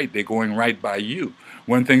going right, they're going right by you.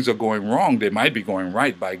 When things are going wrong, they might be going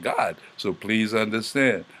right by God. So please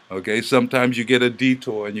understand, okay? Sometimes you get a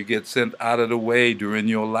detour and you get sent out of the way during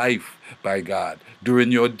your life by God,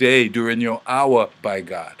 during your day, during your hour by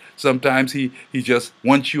God. Sometimes he just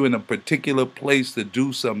wants you in a particular place to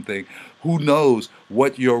do something. Who knows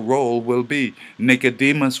what your role will be?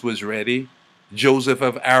 Nicodemus was ready. Joseph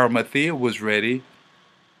of Arimathea was ready.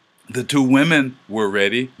 The two women were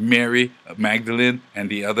ready, Mary Magdalene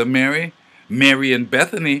and the other Mary. Mary in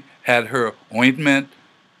Bethany had her ointment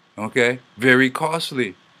Okay? Very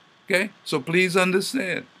costly. Okay? So please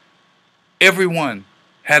understand, everyone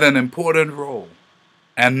had an important role,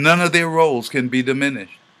 and none of their roles can be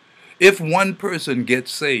diminished. If one person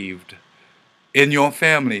gets saved in your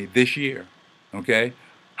family this year, okay,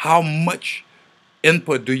 how much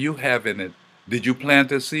input do you have in it? Did you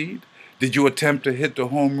plant a seed? Did you attempt to hit the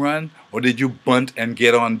home run? Or did you bunt and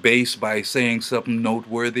get on base by saying something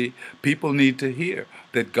noteworthy? People need to hear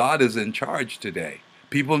that God is in charge today.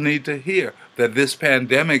 People need to hear that this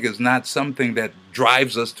pandemic is not something that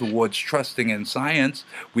drives us towards trusting in science.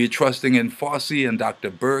 We're trusting in Fauci and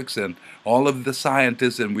Dr. Birx and all of the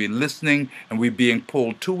scientists, and we're listening and we're being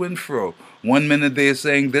pulled to and fro. One minute they're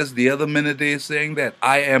saying this, the other minute they're saying that.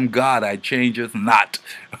 I am God, I changeth not.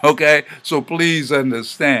 Okay? So please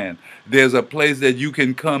understand, there's a place that you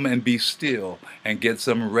can come and be still and get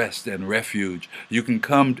some rest and refuge. You can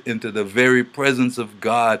come into the very presence of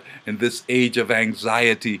God in this age of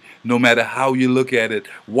anxiety, no matter how you look at it.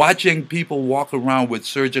 Watching people walk around with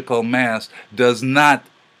surgical masks does not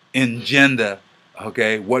engender,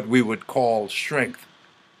 okay, what we would call strength.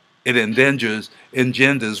 It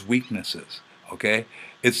engenders weaknesses, okay?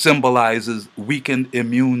 It symbolizes weakened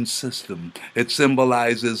immune system. It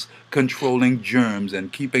symbolizes controlling germs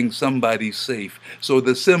and keeping somebody safe. So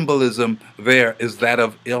the symbolism there is that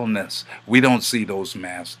of illness. We don't see those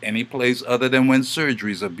masks any place other than when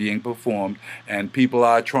surgeries are being performed and people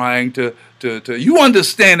are trying to you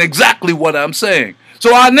understand exactly what I'm saying.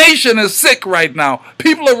 So our nation is sick right now.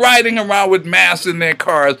 People are riding around with masks in their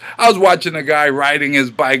cars. I was watching a guy riding his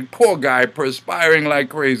bike. Poor guy, perspiring like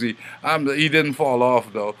crazy. He didn't fall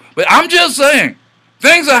off, though. But I'm just saying,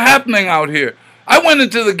 things are happening out here. I went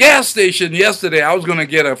into the gas station yesterday. I was going to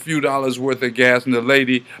get a few dollars worth of gas, and the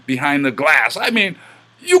lady behind the glass, I mean,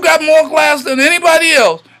 you got more glass than anybody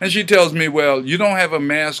else. And she tells me, well, you don't have a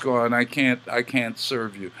mask on. I can't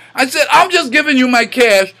serve you. I said, I'm just giving you my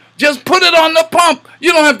cash. Just put it on the pump.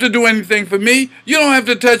 You don't have to do anything for me. You don't have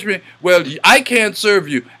to touch me. Well, I can't serve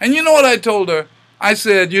you. And you know what I told her? I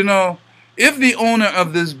said, if the owner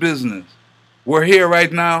of this business were here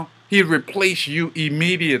right now, he'd replace you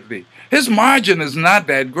immediately. His margin is not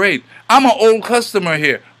that great. I'm an old customer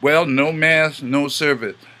here. Well, no mask, no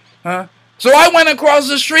service. Huh? So I went across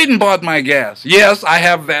the street and bought my gas. Yes, I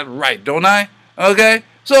have that right, don't I? Okay?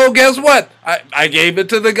 So guess what? I gave it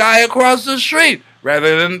to the guy across the street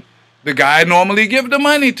rather than the guy I normally give the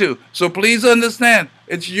money to. So please understand,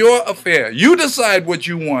 it's your affair. You decide what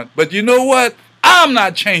you want. But you know what? I'm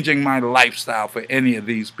not changing my lifestyle for any of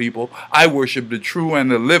these people. I worship the true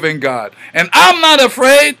and the living God. And I'm not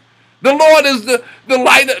afraid. The Lord is the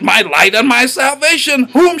light, my light and my salvation.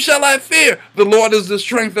 Whom shall I fear? The Lord is the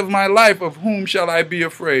strength of my life. Of whom shall I be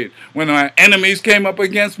afraid? When my enemies came up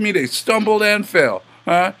against me, they stumbled and fell.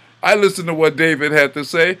 Huh? I listened to what David had to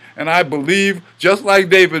say, and I believe, just like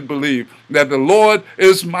David believed, that the Lord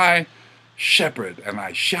is my shepherd, and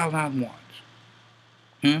I shall not want.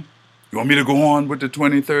 You want me to go on with the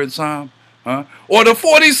 23rd Psalm? Huh? Or the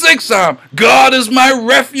 46th Psalm? God is my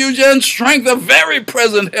refuge and strength, a very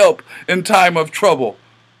present help in time of trouble.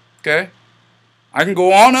 Okay? I can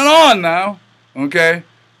go on and on now. Okay?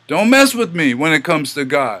 Don't mess with me when it comes to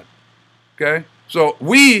God. Okay? So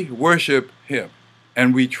we worship Him.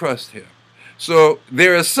 And we trust Him. So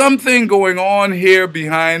there is something going on here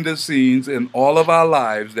behind the scenes in all of our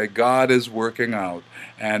lives that God is working out.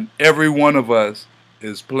 And every one of us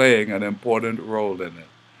is playing an important role in it.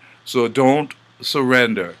 So don't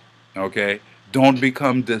surrender, okay? Don't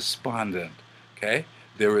become despondent, okay?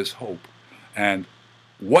 There is hope. And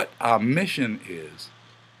what our mission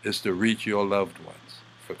is to reach your loved ones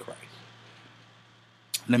for Christ.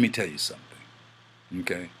 Let me tell you something,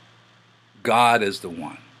 okay? God is the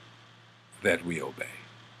one that we obey.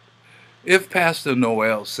 If Pastor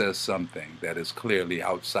Noel says something that is clearly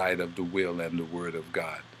outside of the will and the word of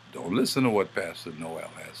God, don't listen to what Pastor Noel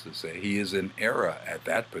has to say. He is in error at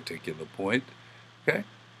that particular point. Okay?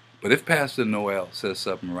 But if Pastor Noel says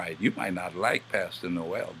something right, you might not like Pastor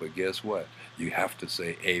Noel, but guess what? You have to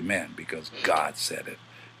say amen because God said it.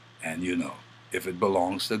 And if it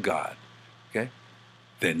belongs to God, okay,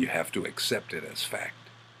 then you have to accept it as fact.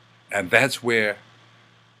 And that's where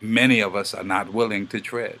many of us are not willing to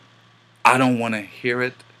tread. I don't want to hear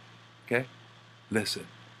it. Okay? Listen,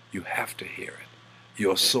 you have to hear it.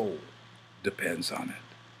 Your soul depends on it.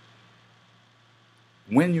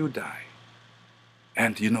 When you die,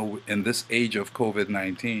 and in this age of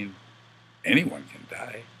COVID-19, anyone can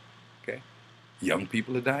die. Okay? Young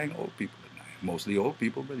people are dying, old people are dying. Mostly old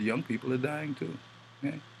people, but young people are dying too.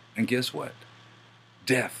 Okay? And guess what?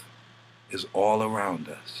 Death is all around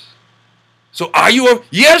us. So are you,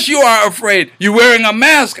 yes, you are afraid. You're wearing a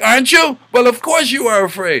mask, aren't you? Well, of course you are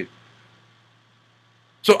afraid.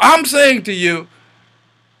 So I'm saying to you,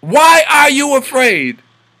 why are you afraid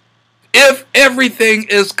if everything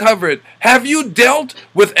is covered? Have you dealt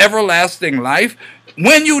with everlasting life?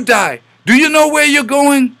 When you die, do you know where you're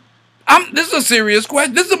going? This is a serious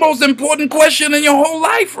question. This is the most important question in your whole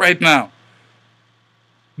life right now.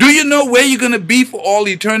 Do you know where you're going to be for all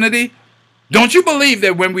eternity? Don't you believe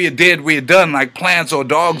that when we are dead, we are done like plants or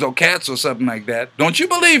dogs or cats or something like that? Don't you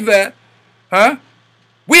believe that? Huh?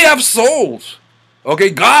 We have souls. Okay,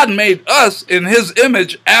 God made us in his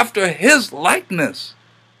image after his likeness.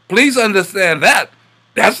 Please understand that.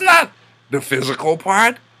 That's not the physical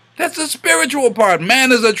part. That's the spiritual part.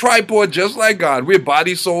 Man is a tripod just like God. We're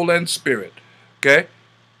body, soul, and spirit. Okay?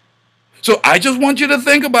 So I just want you to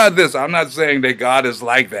think about this. I'm not saying that God is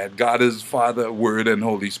like that. God is Father, Word, and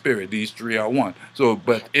Holy Spirit. These three are one. So,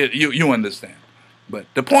 but you understand. But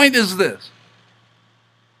the point is this.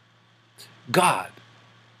 God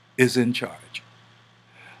is in charge.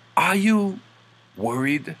 Are you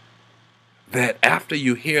worried that after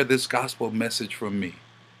you hear this gospel message from me,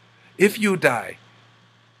 if you die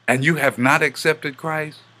and you have not accepted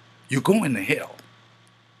Christ, you're going to hell?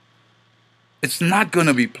 It's not going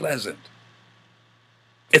to be pleasant.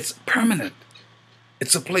 It's permanent.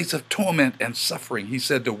 It's a place of torment and suffering. He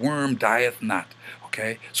said, the worm dieth not.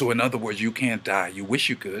 Okay? So in other words, you can't die. You wish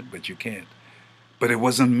you could, but you can't. But it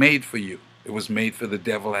wasn't made for you. It was made for the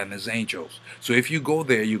devil and his angels. So if you go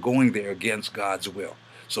there, you're going there against God's will.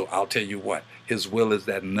 So I'll tell you what, his will is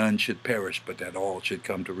that none should perish, but that all should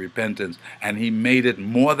come to repentance. And he made it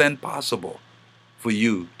more than possible for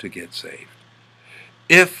you to get saved.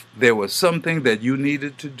 If there was something that you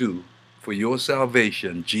needed to do for your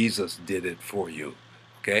salvation, Jesus did it for you.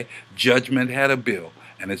 Okay? Judgment had a bill,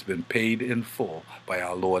 and it's been paid in full by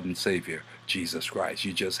our Lord and Savior, Jesus Christ.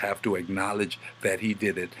 You just have to acknowledge that he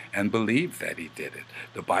did it and believe that he did it.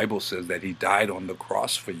 The Bible says that he died on the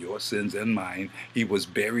cross for your sins and mine. He was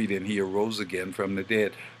buried and he arose again from the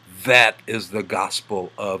dead. That is the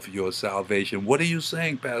gospel of your salvation. What are you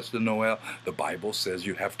saying, Pastor Noel? The Bible says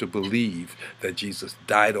you have to believe that Jesus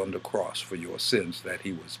died on the cross for your sins, that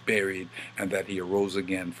he was buried, and that he arose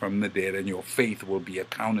again from the dead, and your faith will be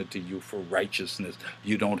accounted to you for righteousness.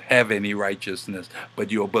 You don't have any righteousness,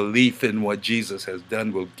 but your belief in what Jesus has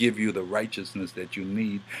done will give you the righteousness that you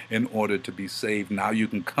need in order to be saved. Now you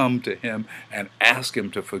can come to him and ask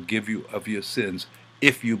him to forgive you of your sins,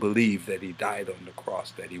 if you believe that he died on the cross,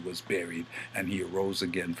 that he was buried, and he arose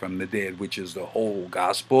again from the dead, which is the whole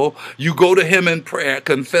gospel. You go to him in prayer,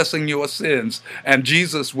 confessing your sins, and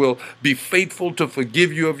Jesus will be faithful to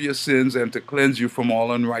forgive you of your sins and to cleanse you from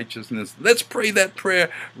all unrighteousness. Let's pray that prayer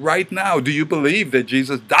right now. Do you believe that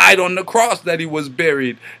Jesus died on the cross, that he was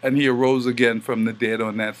buried, and he arose again from the dead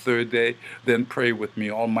on that third day? Then pray with me.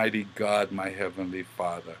 Almighty God, my heavenly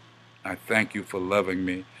Father, I thank you for loving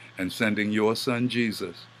me and sending your son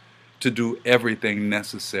Jesus to do everything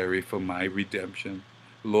necessary for my redemption.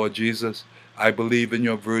 Lord Jesus, I believe in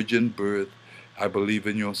your virgin birth. I believe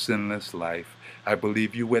in your sinless life. I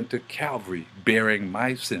believe you went to Calvary bearing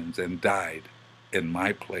my sins and died in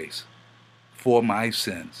my place for my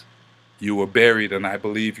sins. You were buried, and I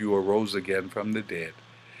believe you arose again from the dead.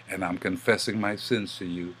 And I'm confessing my sins to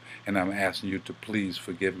you, and I'm asking you to please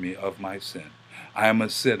forgive me of my sin. I am a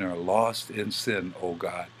sinner, lost in sin, O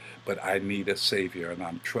God, but I need a Savior, and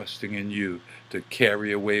I'm trusting in you to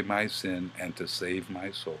carry away my sin and to save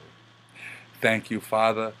my soul. Thank you,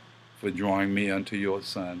 Father, for drawing me unto your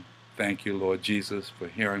Son. Thank you, Lord Jesus, for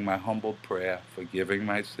hearing my humble prayer, forgiving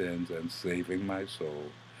my sins, and saving my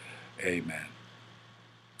soul. Amen.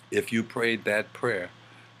 If you prayed that prayer,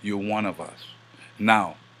 you're one of us.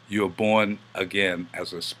 Now, you're born again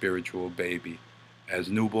as a spiritual baby. As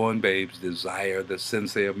newborn babes desire the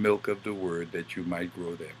sincere milk of the word, that you might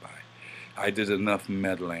grow thereby. I did enough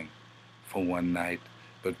meddling for one night,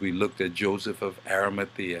 but we looked at Joseph of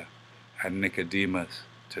Arimathea and Nicodemus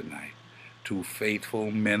tonight, two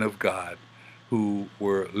faithful men of God who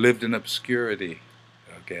lived in obscurity,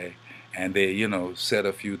 okay? And they, said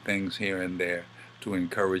a few things here and there to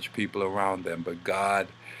encourage people around them. But God,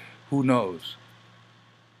 who knows?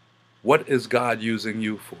 What is God using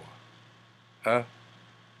you for? Huh?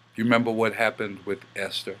 You remember what happened with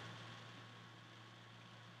Esther?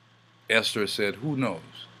 Esther said, who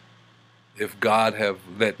knows? If God have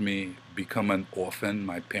let me become an orphan,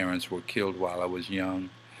 my parents were killed while I was young,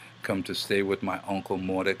 come to stay with my uncle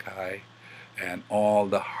Mordecai, and all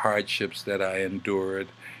the hardships that I endured,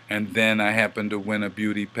 and then I happened to win a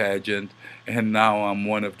beauty pageant, and now I'm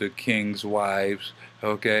one of the king's wives,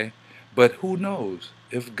 okay? But who knows?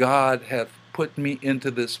 If God hath put me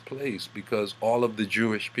into this place because all of the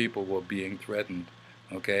Jewish people were being threatened,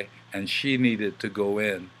 okay? And she needed to go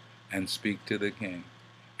in and speak to the king.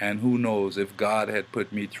 And who knows if God had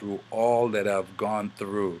put me through all that I've gone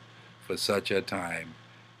through for such a time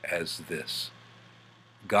as this.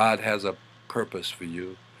 God has a purpose for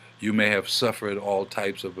you. You may have suffered all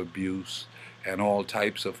types of abuse and all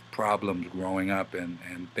types of problems growing up and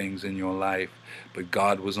things in your life, but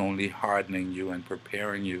God was only hardening you and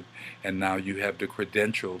preparing you, and now you have the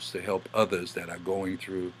credentials to help others that are going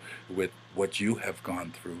through with what you have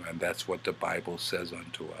gone through, and that's what the Bible says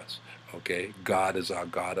unto us. Okay? God is our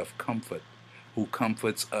God of comfort, who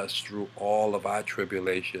comforts us through all of our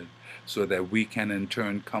tribulation, so that we can in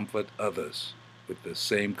turn comfort others with the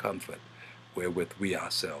same comfort wherewith we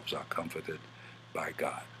ourselves are comforted by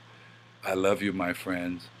God. I love you, my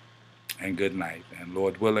friends, and good night. And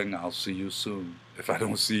Lord willing, I'll see you soon. If I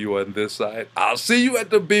don't see you on this side, I'll see you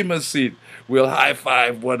at the Bema seat. We'll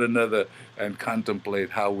high-five one another and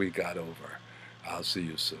contemplate how we got over. I'll see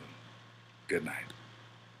you soon. Good night.